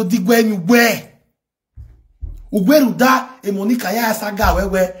we do dig where you where Ugweru da e Monica ya saga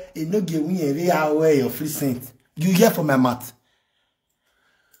wewe Enogie winye away your free cent. You hear from my mouth.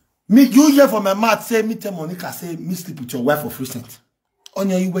 Me you hear from my mouth say me tell Monica say me sleep with your wife for free cent. On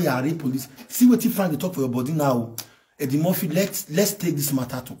your way you rape police. See what you find to talk for your body now. Eddie Murphy, let's take this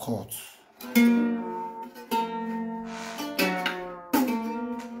matter to court.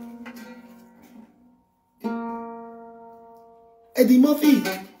 Eddie Murphy,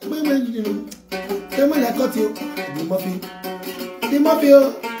 Eddie Murphy,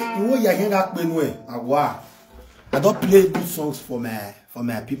 you I don't play good songs for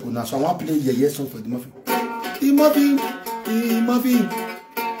my people now, so I want to play your song for Eddie Murphy. Eddie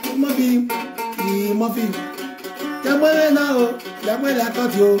Murphy. Jamwe now, Jamwe la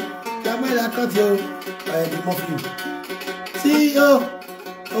cut you, Eddie Murphy. CEO,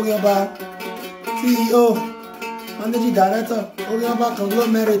 Ogyoba, CEO, Managing Director, Ogyoba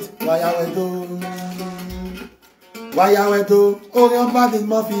Conglomerate, Wayawedo, Ogyoba Eddie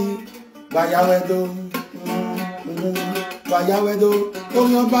Murphy, Wayawedo,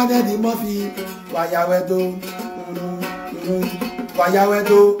 Ogyoba Eddie Murphy, Wayawedo,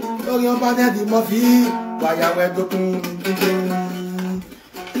 Ogyoba Eddie Murphy. Wayawedo,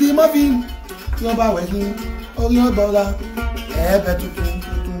 Eddie Murphy, Yoba Wedding, Ogyoba,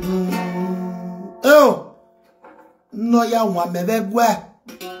 oh, no, ya one mevegwe.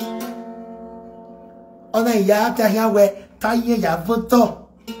 On a yata yawe, Taye Yavoto.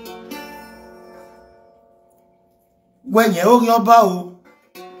 When you Ogyoba,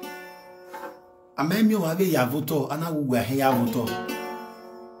 I made me have a Yavoto, and I will wear Yavoto.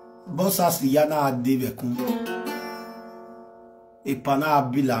 Osazee yana adebekun. E pana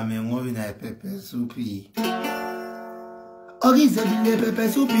abila me won na pepe soupi. Ori ze bi pepe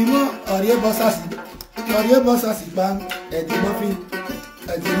soupi mo ori Osazee. Ori Osazee ban Eddie Murphy.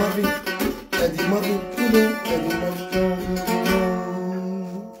 Eddie Murphy.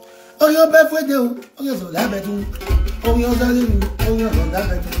 Ori obe fwede o. Ori so la betu. Ori Osazee ni. Ori so la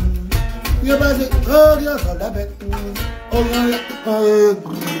betu. Yo ba se ori so la betu. Ori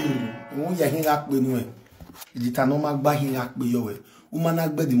ya hin akpe nu e ilita no magba hin akpe yo we o ma na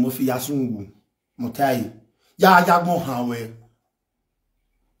gbe di mo fi yasungu motai ya gbon han we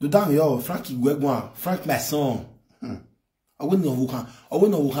do down yo Frank igwegun Frank my son owo no wo kan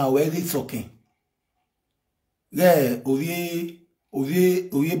we re sokin le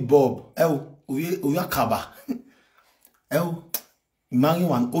owie bob owie akaba imagine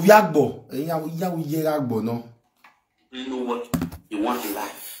one owie agbo ya wo ye agbo no. You know what you want in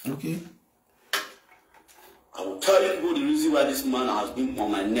life. Okay. I will tell you the reason why this man has been on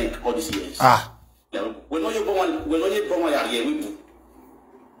my neck all these years. When you born we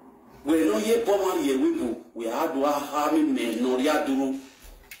had to have menoria duru.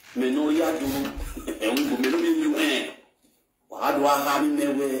 And we will you had to have me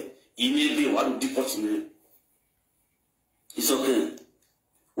where immediately what to deport me. It's okay.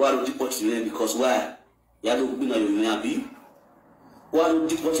 Why to deport me? Because why? Ya do bina yo me abi wa do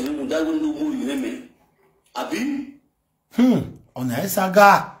deport me mu da go no mu ri me abi ona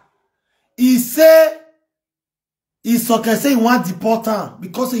esaga he say okay say he want deport am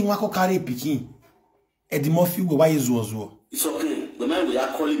because he want to carry pikin Eddie Murphy we why izuozo it's okay the man we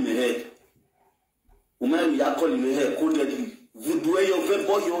are calling me head o man we are calling me head ko de vudu e yo fe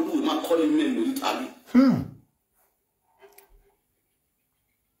boy yo do ma calling me no tabi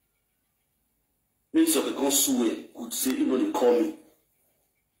Minister of the Consul could say, you know, they call me.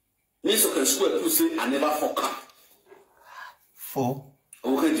 Minister of the Consul could say, I never fuck up. For?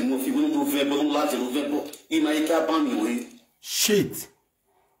 Okay, the movie will move verbal, in my cabin. Shit.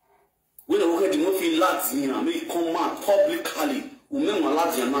 When I look at the movie, lads, I may come out publicly. Remember,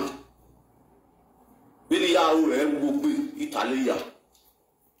 lads, you're not. Really, I will be Italia.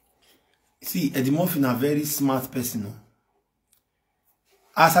 See, Eddie Murphy is a very smart person.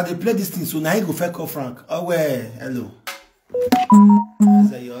 As I play this thing, so now he go fake call Frank. Oh well, hello. I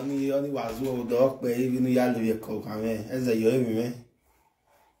say you only was well dog, but even you are the coke, man. I say you hear me, man.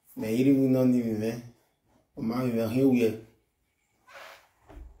 Me even not even man. Oh man, we are here we.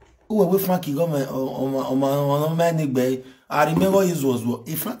 Oh, we Frankie go man on my neck, babe. I remember his was what.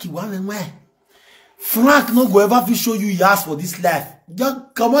 If Frankie one man, Frank no go ever fi show you he ask for this life.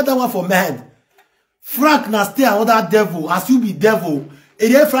 Just come out that one for man. Frank na stay another devil, as you be devil.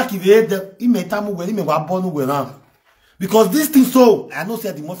 Frank if he may tamu well, he may born well. Because this thing so I know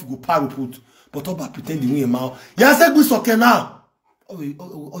say the Murphy go power put, but all about pretend the win mouth. Ya say good soccer now. Oh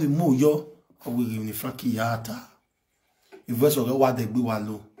mo yo. Oh we give Frankie yata. If voice of what they be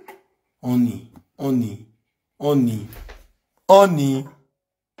walo. Oni.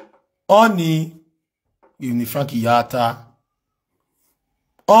 give ni Frankie Yata.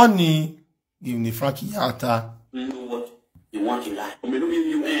 Oni give ni Frankie Yata. You know what? You want to lie. I mean,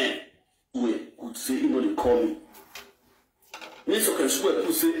 you wait, could say, you know, they call me. Me so can swear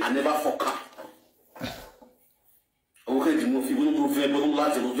to say I never fuck up. Okay, the movie will go very well,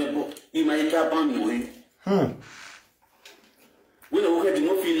 November. You might have banned me. When I look at the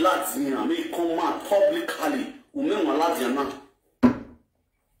movie Latin, may come out publicly. Remember Latin now.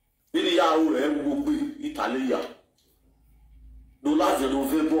 Really, I will be Italia. Do Latin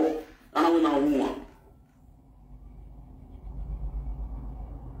November, and I will now woman.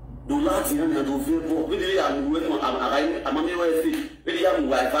 Do Latin and November. Really, I will wait on I'm a mere really, I'm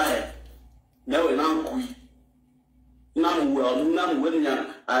Wi-Fi. Now, and I'm quick. Now, when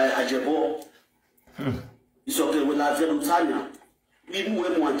I jabo. It's okay when I tell Tanya. Even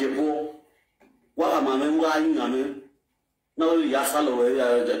when one jabo, what am I wearing? Now, the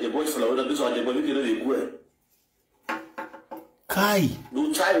Yasalo, the boys, this are the body. Kai.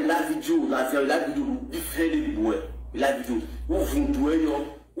 No child like you, like you, different boy. Like you, who from Dueno,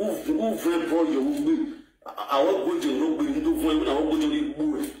 who from Boyo, I won't go to no when I won't go to the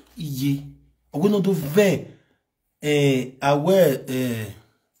boy. Ye, I will not do very. I wear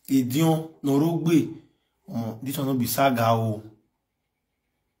idiom no rugby. This will not be saga.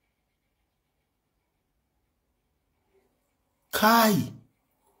 Kai.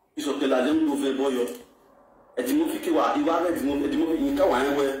 It's okay, I don't know very boy. A democracy, you are a democracy in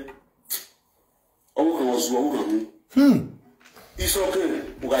Kawan where all was wrong. It's okay,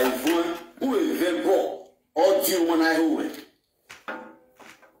 why who is very poor, or do you want I away?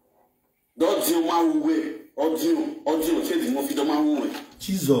 Don't you want away? Or do you say the movie the man away?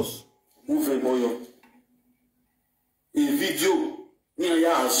 Jesus. Move a boy. A video near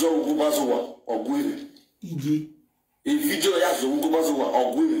Yazo Gubazoa or Gwyn. A video Yazo Gubazoa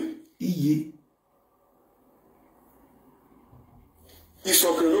or Gwyn. It's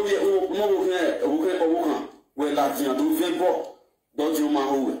okay, no, where Latin do very don't you man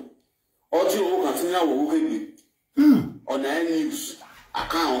away? Or do you continue away? On the news, I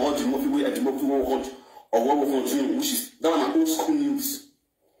can't hold the movie at the movie watch. Or what we continue, which is that one old school news.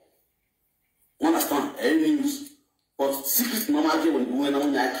 You understand? Any news. But secret mama get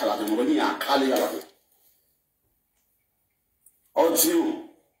when I call them, when you are calling out. Or you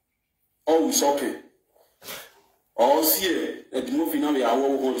always okay. Or see at the movie now, I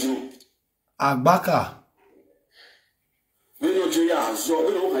will continue. Agbaka. When you do ya, so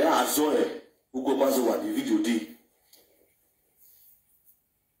we know I saw it. Who go pass over the video day.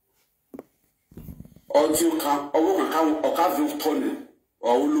 Until come, or can tunnel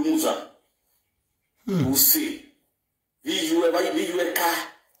or Lumuza. Who say, you ever car?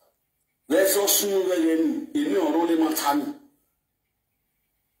 Let's also in your only Matani.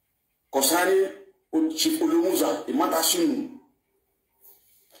 Kosani, Chief Lumuza, a Matashin.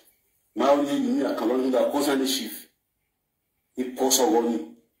 My only near a colony that goes on the chief. He posts a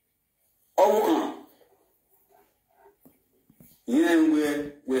warning. Oh,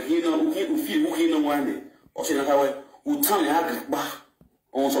 we're here now, we feel one day. Or say that way, we turn the back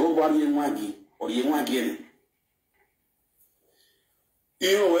on somebody in Waggy or Yewaggy.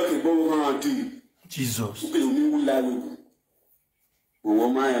 You know where people want to do. Jesus. We will lie with you. We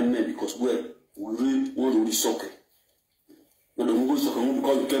want my men because we really want to be soccer. But the Mughal soccer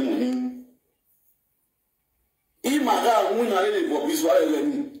because we came on him. If my God won't really for this, what I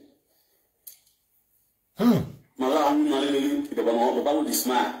mean. My God won't really about this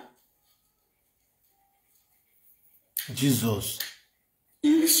man. Jesus.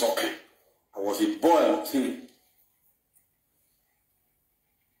 In soccer, I was a boy of him.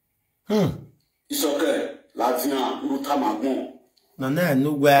 It's okay. Latina, no time ago. Nana,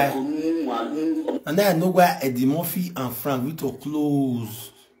 nowhere. Nana, nowhere. Eddie Murphy and Frank Vito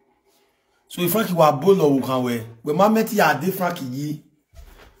close. So if Frankie was bold or we when my met ya de Frankie yi.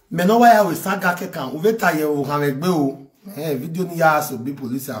 Me no why I will saga kekan. Uve taye o kan egbe o. Video ni ya so be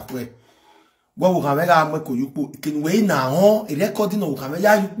police akwe. Gbo wo kan me ga mo ko yupo. Kenwe na hon e recording o kan me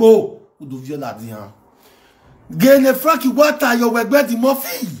ya yupo. O do viola di han. Gene Frankie wata yo we gbe di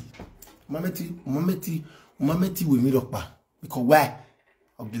Murphy. Mameti we me pa. Because why?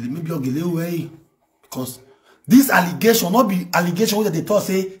 Maybe ogele way. Because this allegation not be allegation where they thought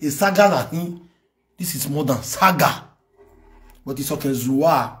say is saga na him. This is more than saga. But it's okay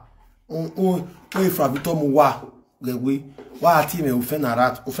zuwa. On ifra Victor mu wa lewe. Wa ati me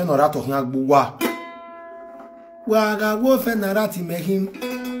ofenarat ohin agbo wa. Wa ga wo ofenarat me him.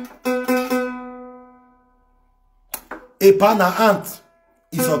 A pana ant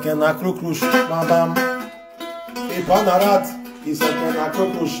is okay na crocrush. Bam bam. A pana rat is okay na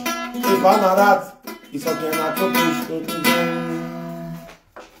crocrush. A pana rat Isoken na cockroach.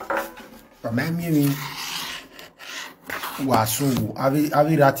 But my me wasungu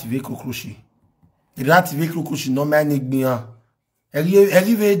ave rativer cockroach. Rativer cockroach non mais nigbian.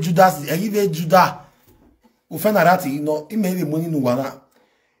 Arrive Judas. Ou fait na rati no il me money no wana.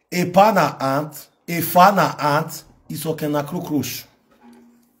 E pa na ant, e fa na ant, isoken na cockroach.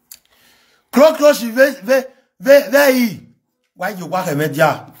 Cockroach ve why you wa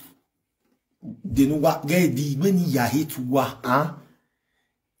remedia? De nou wa ge di when ya hate wa, hein?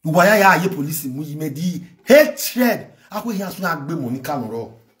 Nou wa ya ye police mu yi me di hatred. Akwe yan so na gbe Monica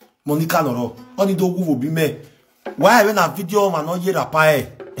noro. Oni do wu obi me. Why when a video man no ye rapa e.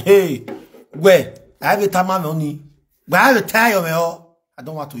 Hey, where? I have a time money. But I have a tire me oh. I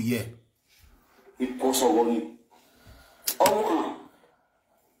don't want to hear. It costs of money. Oh,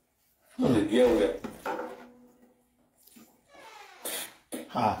 yeah.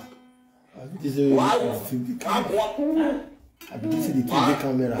 Ha. This is the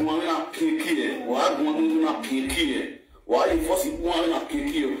camera. Why you force it one na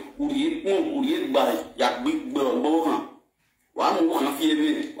keke o ri gba ya gbe gbo kan wa mo kan fi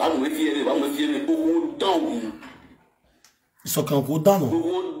ere wa mo o down so kan ko down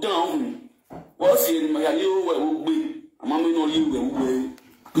o si ma ya ni o we o gbe ama me no ri we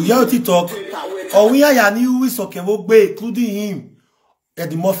ìyá TikTok o wi ya ni wi so kan o gbe including him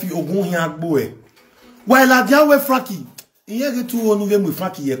Eddie Murphy ogun hin agbo e wa la dia we Frankie iye ke tu onu ve mu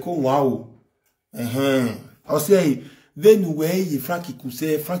Frankie ye ko wa o o say then where Frankie could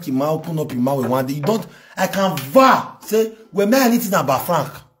say Frankie ma open up your mouth one day. You don't I can say we may anything about Frank,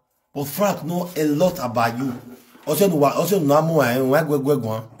 but Frank know a lot about you. Also no more go.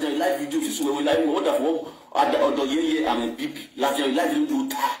 The live video is we live what of the ye I'm a baby. Like your live video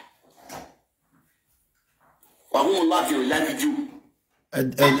ta. Wa won laugh your live video.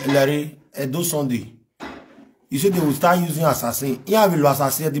 Larry, do Sunday. You said they will start using assassin. Here will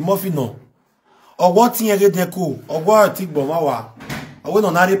assassin the Murphy no. Or what thing again deco, or what tick bomawa, or when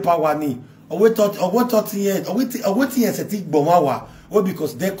on Harry power ni, or what thought here, or what thing as a tick bomawa, or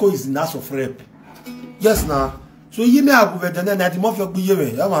because deco is in us of rep. Yes, now. So you may have with the net of your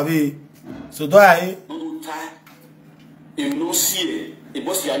beer, so do I? You no see it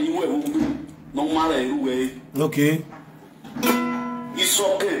was anywhere, no matter anyway. Okay. It's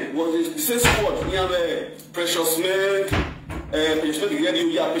okay. Was the same sport? You have a precious man,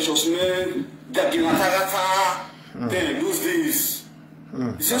 precious man. Then those days.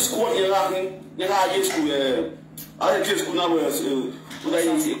 It's just squad you have school. I did school now.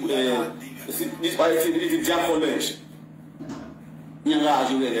 This by the Jam College.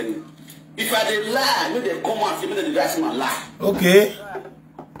 If I did lie, maybe they come out and the guys man lie. Okay.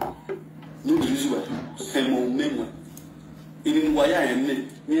 No usual. In why I am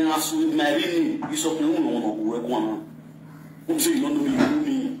near us with my ring. You saw no one. You don't know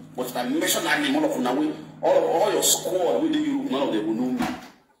me. But I mentioned that name all your squad with you, none of them will know me.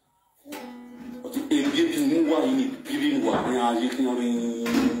 But if you move on in giving one, you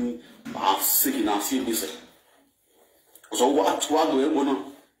can sick in our service. So what do you want?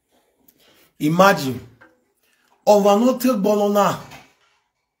 Imagine over no take bolona.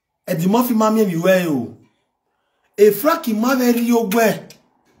 Eddie Murphy mammy you wear you. A fracky mother you wear.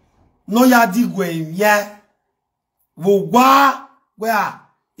 No ya dig way, yeah. Wo where?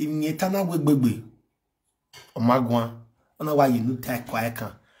 Imyetana wegbegbe omagwan ona wa yinu tai kwa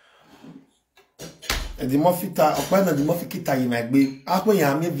ekan Eddie Murphy ta opa na Eddie Murphy kita yi magbe apo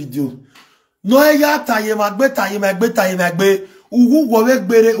yan mi video no ya taye magbe uwu wo we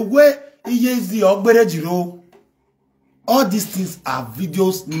gbere uwe iye zi ogbere jiro. All these things are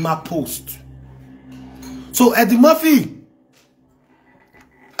videos in my post. So Eddie Murphy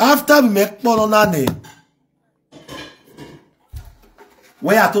after we make polona name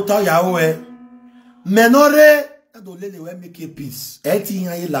where I total Yahweh menore do lele we make a peace. Eti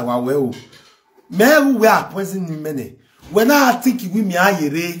yan la wa we o. Me we are poison in many. When I think we me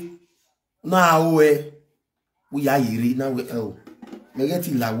ayere na we ayere na we oh. Me get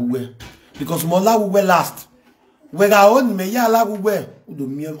la we because mo la we last. We ga on me ya la we udo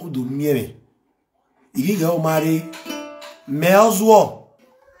mi. Igi ga o mari me ozwo.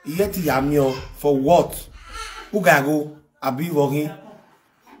 Yeti ya mi for what? Ugago abi wohin.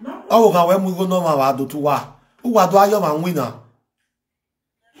 Oh, can we go no ma do to wa? Who wa do ayo man winner?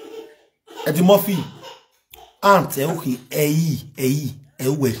 Eddie Murphy. Aunt ehi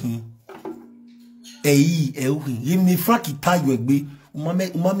ewehin. Ehi. Yimi Frankie tayo egbe.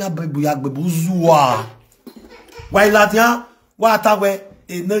 Umame abebu ya gbebu zuwa. Wa iladia wa atawe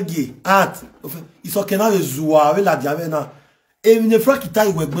Enogie aunt. Iso kena we zuwa we ladia we na. even the Frank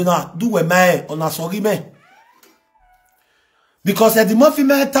Italy we gbena do we me on a sorry me. Because the Murphy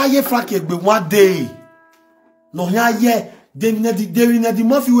me taye Frank egbe one day. No nya ye de the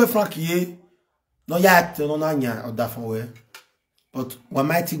Murphy we Frank ye. No ya no na nya or that way. But we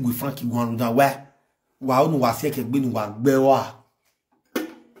might think with Frankie go on that way. Wa onu wa se egbe ni wa gbe wa.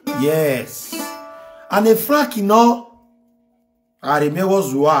 Yes. And the Frankie no I remember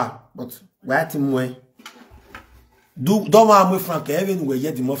Zua, but wait him way. Don't want with Frank even we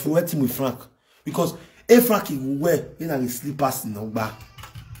yet the Murphy wait him with Frank. Because if Frankie will wear in a slippers in back.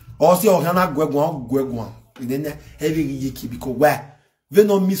 Or see or hana gwegwan. Then heavy yiki because where they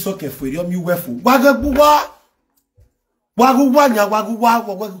no miss okay for you wear for wagabuwa nya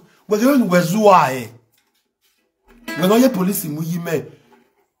we going wezua eh. We no ye police mu yime.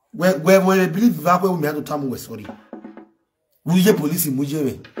 We believe that we me to tamu we sorry. We ye police mu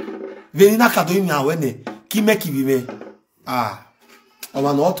yime. Veni na kado imi awene ki me ki bi me. Ah. O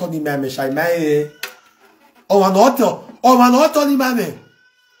ma no oto ni me shai mai. O ma no oto ni me.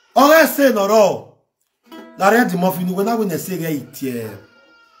 O re se no ro. La re di mo finu we na we na se ge itie.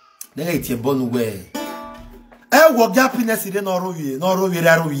 Na ge itie bonu we. E wo happiness ide no ro wie.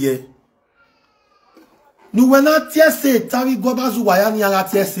 Nu we na tie se tawi go bazu wa ya ni ara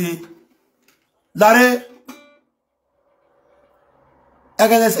tie se. La re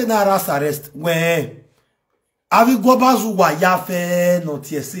Eganese na ras arrest when avi go bazu wa ya fe no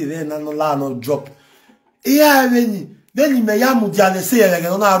tiesi re na no la no drop iya veni me ya mu diale se ege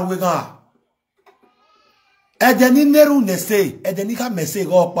no na ruwe gan edeni neru ne se edeni ka me se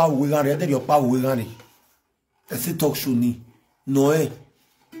go pa we gan re edeni pa we gan re ese talk show ni no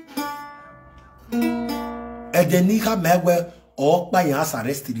edeni ka megwe o pa yan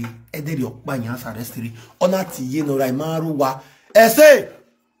arrest ri edeni o pa yan arrest ri ona ti ye no rai maru wa ese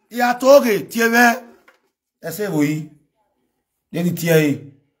ya toge tiewe ese woyi deni tie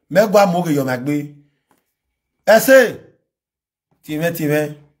megba moge yo magbe ese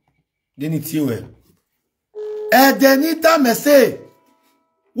tiewe deni tiewe e deni ta mese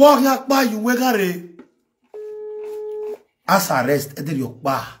wo ya pa yuwe gare as arrest e de yo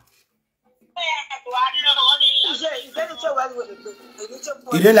pa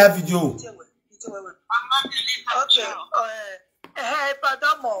il est la vidéo. Okay.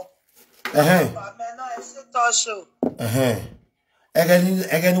 Pardon.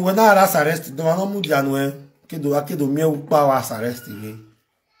 Again, when I was arrested, the one who did kedo me upa was arrested.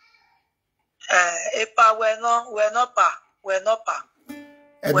 Epa we're not pa.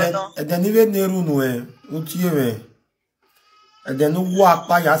 And then even Neru no utie. And then no walk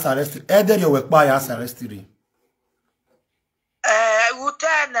by us arrested. Either you work by us arrested. We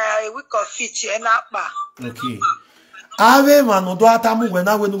turn a week of fit and up. Okay. Ave man do atamu when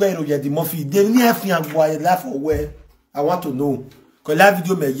I went away to the Murphy. They near boy laugh away. I want to know. Cause that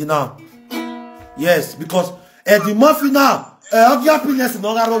video me you know. Yes, because the Murphy now of happiness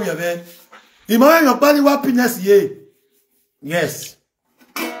no ga robi ebe. Imagine your body happiness ye. Yes.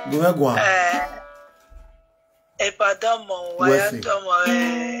 Go go on. Pardon mo wa ya to mo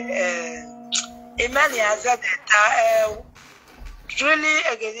Emmanuel has that really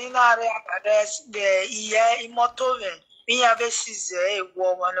again in our address the year immortal we have a season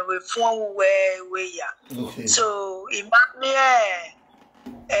woman we phone where ya so Emmanuel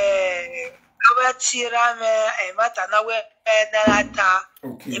our tirame e mata na we na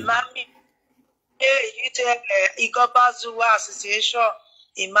Emmanuel Ikobazu association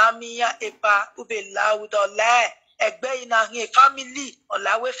Imamia epa ubela udola egbe ina hin family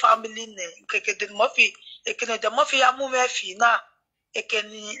olawe family ne keke de Murphy ekene de Murphy amu me fi na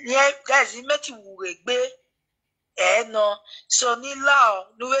ekeni ye guys meti wu egbe no so ni lao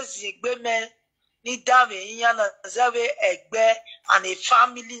nuwezi egbe me ni dave yan na zawe egbe and a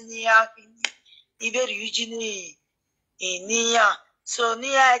family ni ya iberi ujini iniya so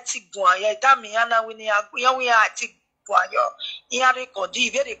ni ya ti gun ya dami yan na wi ni ya wi ya ti yo ya record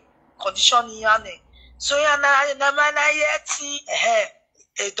very condition yane so ya na mana yeti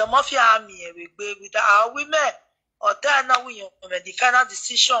the mafia army we gbe with our women or that now we the final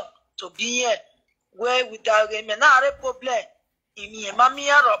decision to be here where without them na re problem imi mami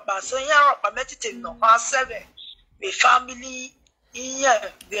ya roba so ya roba metite no pa 7 we family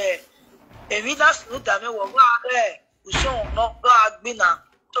here there evidence no da me wo wa re uso no ga gbina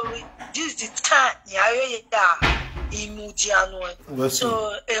so this the time ya ya Imudiano.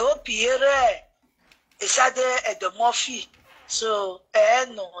 So I hope here esade the Murphy. So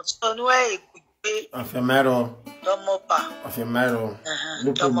no so no Afemero. Tomopa. Afemero.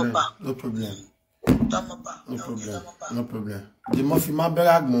 No problem. No problem. Tomopa. No problem. No problem. The Murphy ma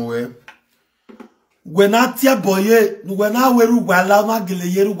berag mo we. when I tia boye, when I wear wala na gele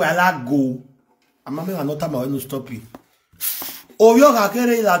yeru wala go. Amame wa nota ma we no stop you. Oyo ka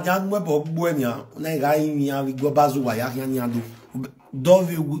kere la jan mwe bo gboenia, na ga yin ya wi go bazu wa ya yan yan do. Do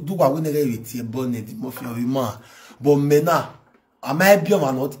vi do wa we ne re tie bonnet mo fi o ma. Bo mena, ama bi o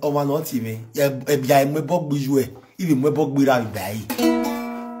ma not even. E bia mwe bo gbuju e, ibi mwe bo gbira bai.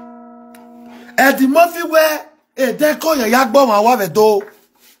 E di mo fi we e de ko ya gbo ma wa ve do.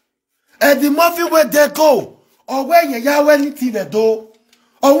 E di mo fi we de ko, o we ya we ni ti ve do.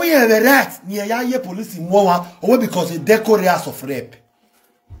 Oh, we have a rat near ya police in one, or because a decorators of rape.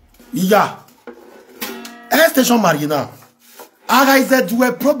 Yeah, air station marina. I said, do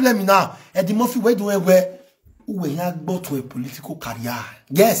a problem now, and the Murphy way do where we have got to a political career.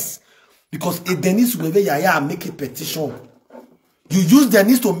 Yes, because a Dennis will make a petition. You use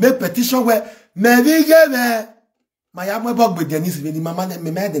Dennis to make petition where maybe my amwe bug with Dennis when the mama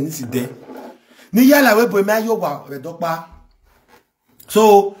me Dennis is there. Ni yala we boy my yoga dokpa.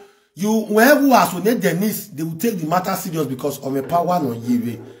 So, you whoever has on Dennis, they will take the matter serious because of a power no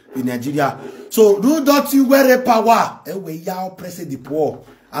yive in Nigeria. So, do not you wear a power? We ya press the poor.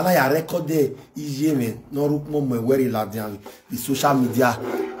 And I record the EGM, no room where the social media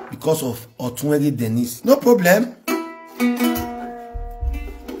because of Otunwegi Dennis. No problem.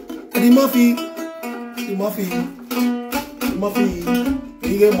 The Murphy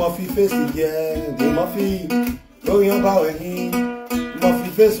face again. The Murphy going about him. Murphy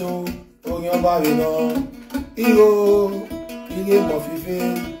face oh yon ba we no iyo ile Murphy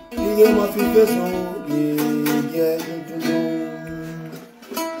face oh yeah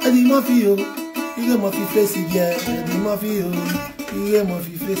Eddie Murphy oh ile Murphy face yeah Eddie Murphy oh ile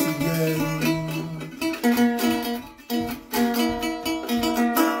Murphy face yeah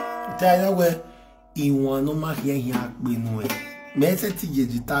taya we iwon no ma hia hia pe nu e me se ti je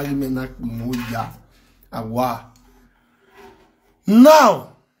jitari me na pe mo ya awa.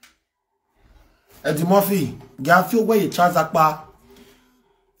 Now, Eddie Murphy, Gaffio where you transact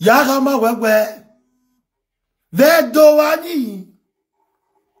Yagama where they do any.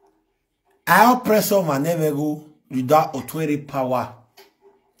 I'll press on my never go without authority power.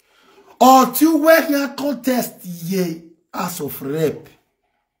 Or to where you contest ye as of rep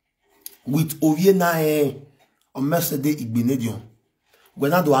with Oviena or Mercedes Igbinedion.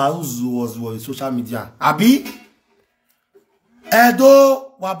 When I do house was social media. Abi?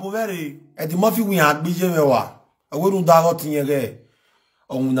 Edo wabovere Eddie Murphy we had bijewa aweru dago tinyere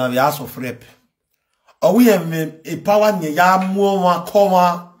on na vias of rep or we have a power near ya muwa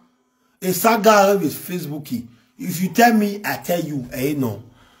koma a saga with Facebooky. If you tell me I tell you no,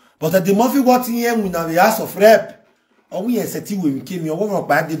 but Eddie Murphy what in here we na vias of rep or we seti we came your over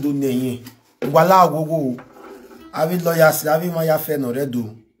by the do ne wala go avi lawyers avi maya fe no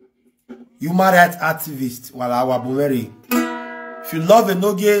redo human rights activist wala wabovere. If you love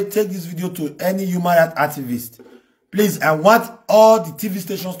Enogie, take this video to any human rights activist. Please, I want all the TV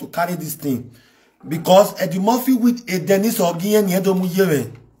stations to carry this thing. Because Eddie Murphy with a Dennis Ogien Yedomu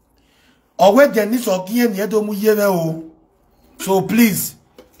Yewe. Or with Dennis Ogien Yedomu Yewe. So please,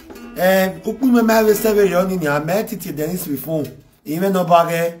 Ukumi Mary Severion in your metity Dennis before. Even no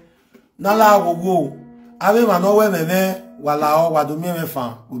bagay. Nala go. Ave manowe meme, wala o wadumi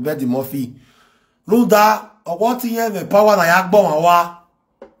fan with Eddie Murphy. Ruda. Or what in the power na yagbon wa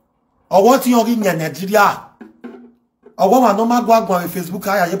or what in in Nigeria or what no ma gwa on Facebook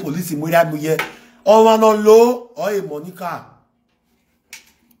aya police mo ria muye or wa no lo or e Monica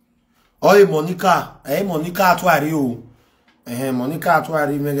to ari o Monica to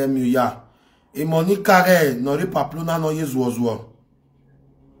ari mege mi ya e Monica re no re pamplona no yezu ozo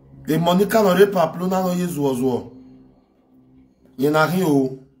e Monica no re pamplona no yezu ozo ye na ri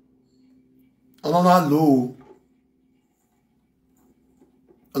o Anona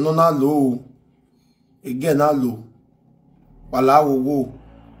low. Again, low. Wala wo.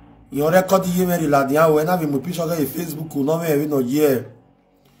 You record ye very ladia when I have my picture on Facebook, no me no year.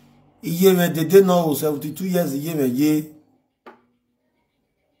 Iye me de no 72 years ye me ye.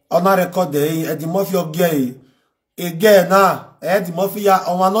 On a record de Eddie Murphy of gay. Again na Eddie Murphy ya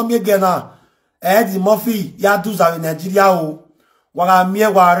on no me again na Eddie Murphy ya do za Nigeria o. Wa mi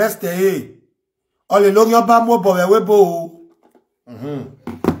wa arrest e. Ole lórí ọba mo bo webo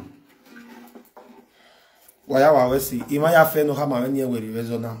waya wa wesi ima ya fe no ha ma we ni we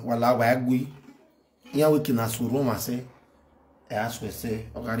rezona wala wa agui iya we kina suru ma se e aswese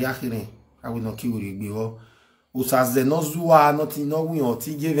ogari akire awi no ki uri gbe ho Osazee no zuwa no ti no wi on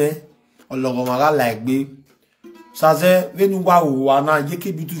ti geve ologo mara la egbe Osazee we nu wa wo na ye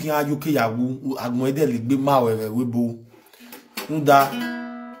ke bitu ki ayo ke yawo agbon ede le gbe ma webe webo nda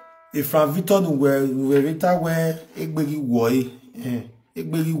e Frank Victor no we Victor we egbegi wo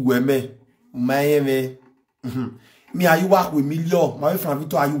egbegi we me me mi ayu wa we million ma Frank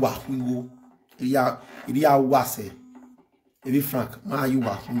Victor ayu wa wo iri wa se e Frank ma ayu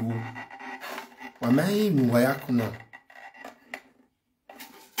wa wo wa mai mu wa yakuna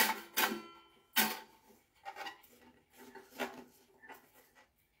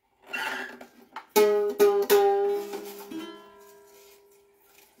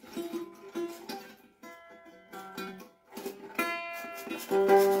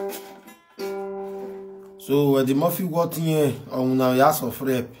so the Murphy got here on now yas of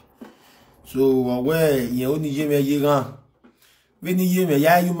rep. So where you only ye me yegan. When you me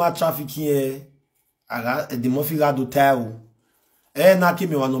ya you ma traffic here. Aga the Murphy got do tell. Na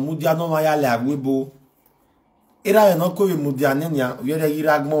kimi wano mudia no ma ya le agwebo. Era no ko we mudia nenya we re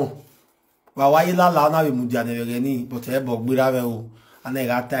iragmo. Wa wa ila la na we mudia ne we ni but e bo gbira we o. Ana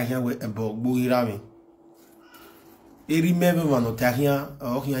ga ta here we e bo gbira me. Eri mebe wano ta here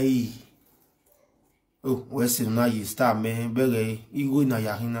o here yi. Oh, wesi na yi star me bere igo na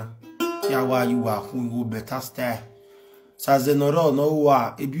yahina ya wa you wa who better star saze no ro no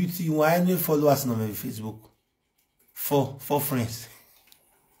wa a beauty wa any followers na my Facebook four friends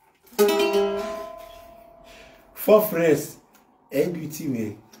 4 friends a beauty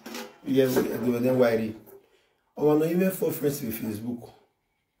me yes do them why o wa no even 4 friends with Facebook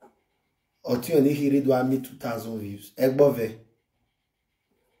o ti oni hire do ami 2000 views egbove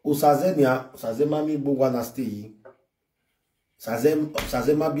Osazee mami bo na stay.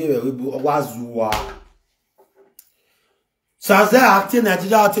 Osazee ma bi we wazuwa. Osazee ati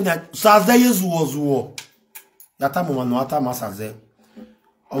Nigeria ati Osazee yezuwo. Yata mo no ata ma Osazee.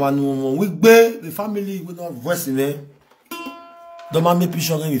 Owa no we gbe the family we no voice me. Do ma me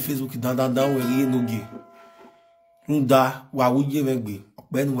picture on Facebook dan we Enogie. Nda wa wuje me gbe.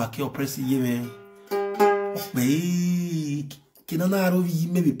 Ope nu wa ke oppress ye me. Ope Kinana arovi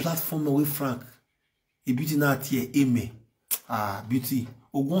maybe platform away Frank. A beauty na tie eme. Beauty.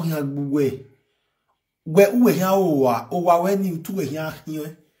 Ogun hia gbugwe. We uwe hia owa weni tu we hia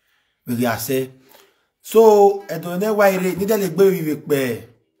hia. We ase. So edone waire ni dele gbe wi pe.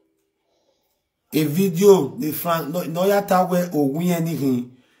 A video the Frank no ya ta we ogun yen ni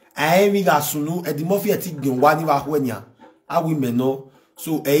hin. Aemi ga sunu e di Murphy ati gbin wa ni wa hwenya. Awi me no.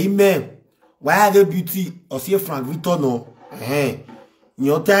 So amen. Why the beauty osie Frank Victor no.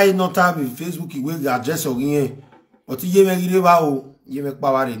 Nyota no time Facebook we the address again. But ye me gire ba o, ye me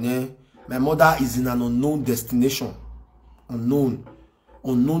pa wa re ne. My mother is in an unknown destination. Unknown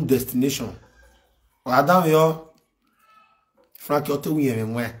destination. Adam yo Frank yo to we me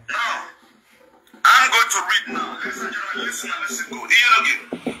nwe. Now, I'm going to read now. Ladies and gentlemen, listen and listen good. Enogie.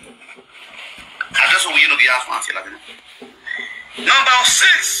 Address we Enogie ask fancy la. Number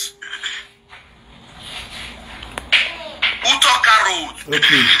 6. Utoka Road.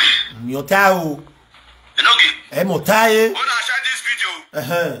 Okay. Nyotao. Enogie. Motaye. When I share this video.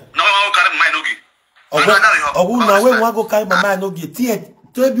 Now I will carry my Enogie. Ogu na we wan go carry my Enogie. Tie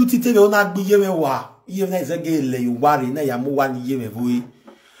to beauty te be ona gbe yewe wa. Iye na izege le yuwari na ya mu wa ni yewe voi.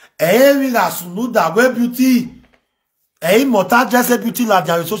 Mi la sunu da we beauty. Mota dress beauty la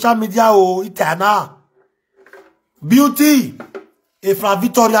dia social media o itana. Beauty. E Frank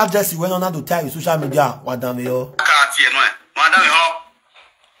Victoria dress we na do tie social media wa dan me yo.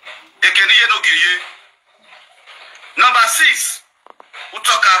 Number 6,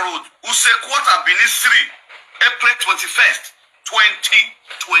 Utoka Road, Use Quarter, Benin 3, April 21st,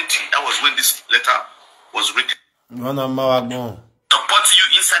 2020. That was when this letter was written. Support you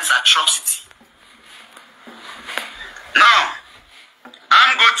inside this atrocity. Now,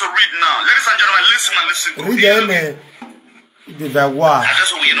 I'm going to read now. Ladies and gentlemen, listen and listen.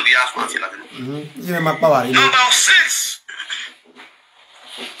 That's what we know. Number 6.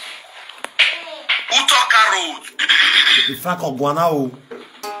 Utoka Road. Frank Ogwanao.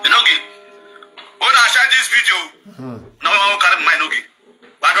 Enogie. When I share this video, now I will carry my Enogie.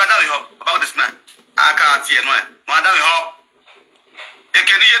 What do I know about this man? I can't see anyone. Madam,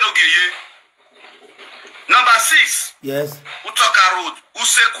 Number 6. Yes. Utoka Road.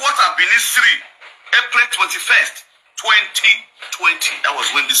 Use Quarter, Benin 3, April 21st, 2020. That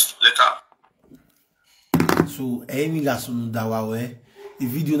was when this letter. So, Emi la sunu dawawe. The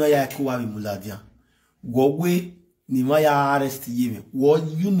video na ya kuwa muladia. Gogwe ni ma ya arrest yeme. Wo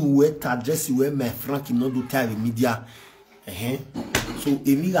you know we address we my Frank no do time media. So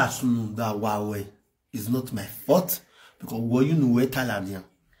Emi la sunu dawawe is not my fault because wo you know we taladia.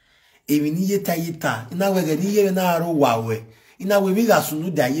 Emi ni yeta ina we ga ni yeme na aro wawe. Ina we mi la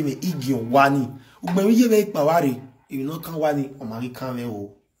sunu da yeme igi wani. Ugbe mi yeme ipawari. Emi no kan wani o mari kan we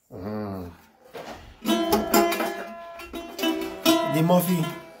o. The Murphy,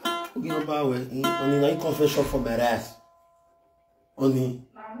 you know about it. Only no confession for my ass. Only.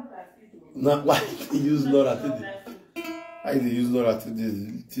 Not why they use Nora today. Why they use Nora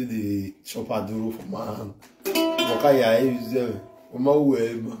today to the shopper duro for man. Wakaya use them.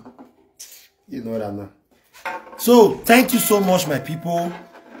 You know that now. So thank you so much, my people.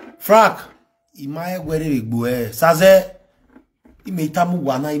 Frank, imaye gwere wigbu Saze, ime itamu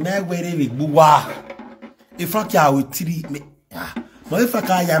wana imaye gwere wigbu wa. Frank ya witiri me. Ma Frank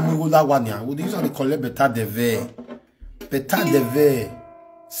ya mu la wania. We use to collect better de verre. Better de verre.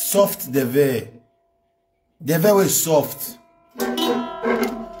 Soft de verre. De verre is soft.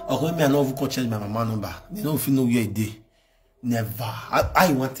 Okay, me I know vous change my mama number. They don't feel no your day. Never.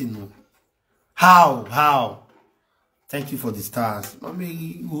 I want to know. How? Thank you for the stars. Mommy,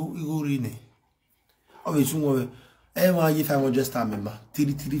 you go read. Obviously, everyone you 500 star member.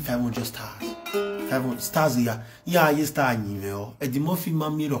 500 stars. 500 stars here. Yeah, you star ni yo. E di Murphy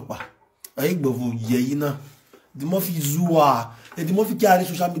mami ropa. E gbovo ye na. Di Murphy zuwa. E di Murphy ki ari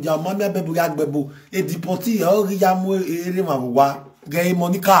social media. Mami abebu ya gbebo. E di poti o ri ya mu ere ma wa. Gay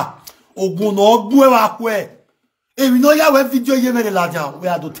Monica. Ogun no ogbu e wa kwe. E we no ya we video ye mere la jan. We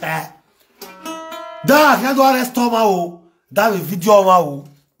are do te. Da, ya do arrest ma o. Da we video ma o.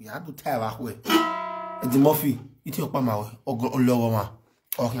 We are do te wa kwe. E di Murphy, iti opa ma we. Ogo olowo ma.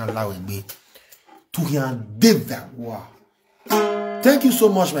 O yan la we gbe. To yan deva wa. Thank you so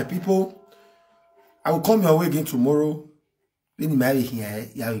much, my people. I will come your way again tomorrow. When you marry here,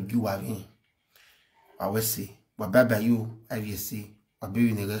 ya will give away. I will see. What baba you, I will see. What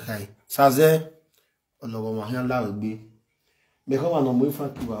baby nigga kai. Saze, olowo ma yan la we gbe. Me ko wa no mo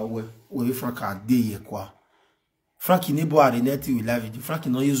Frank wa we Frank a dey ye kwa. Frank ni bo are net we live. Frank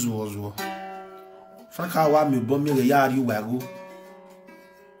no use ozo. Frank wa me bo me ya ari wa go.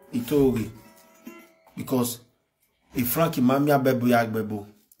 Itori. Because if Frank mami abebo ya gbebo,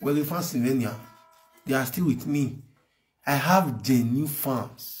 well the fans in Venia, they are still with me. I have genuine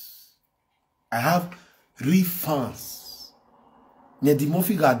fans. I have real fans. Ne di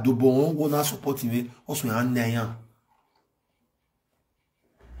Murphy ga dobo go na support me also yan yan.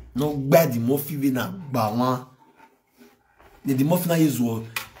 No gba di Murphy we na gba wan. Ne di Murphy na yezo.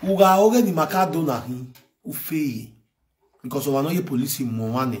 U ga oge ni makado na hin. U fe. Because of anoye police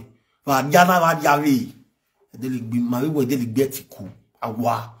mo wane. Va diana va diave. Deligbi mari we deligbi etiku.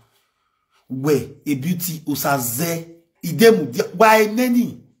 Awa. We a beauty Osazee idemu gba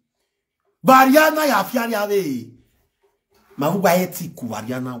eneni. Bariana ya fiari ave. Ma gba etiku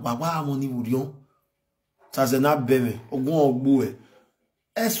Bariana wa amoni wurion. Osazee na beme ogun ogbo e.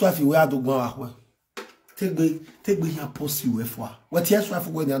 Eswafi we adogbon wa we. Tegbe ya posi we fwa. We ti eswafi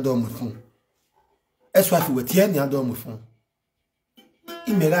we ni ado mo fun. Eswafi we ti ni ado mo fun.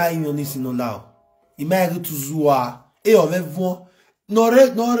 Imera yin oni sino lao. Imera tu zuwa e o vevon no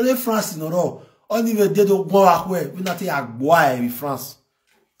re France no ro. Oni ve de do gbon wa we. We na te agbo e France.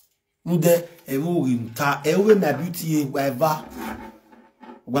 Nu de e mo ri nta e we na beauty e wa eva.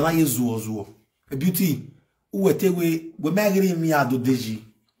 Gwana ye zuo. E beauty uwe tewe we megiri mi ado deji.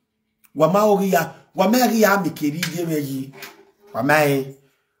 Wa meri ya mikeri de meji. Wa mai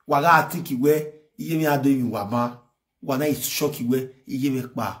wa ga atiki we iye mi ado yin wa ma. Wa na is shock we iye mi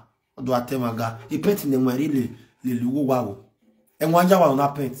pa. Odo atemaga. E pent ne nwere le lugo wa wo. E nwanja wa na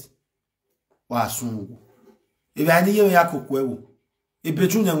pent. Wa sun. E bi ani ye ya kokwe wo. E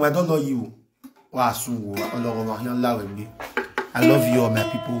betu ne nwa don lo yi wo. Wa sun wo. Ologo ma yan lawe bi. I love you all, my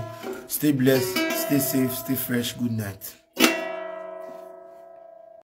people. Stay blessed, stay safe, stay fresh. Good night.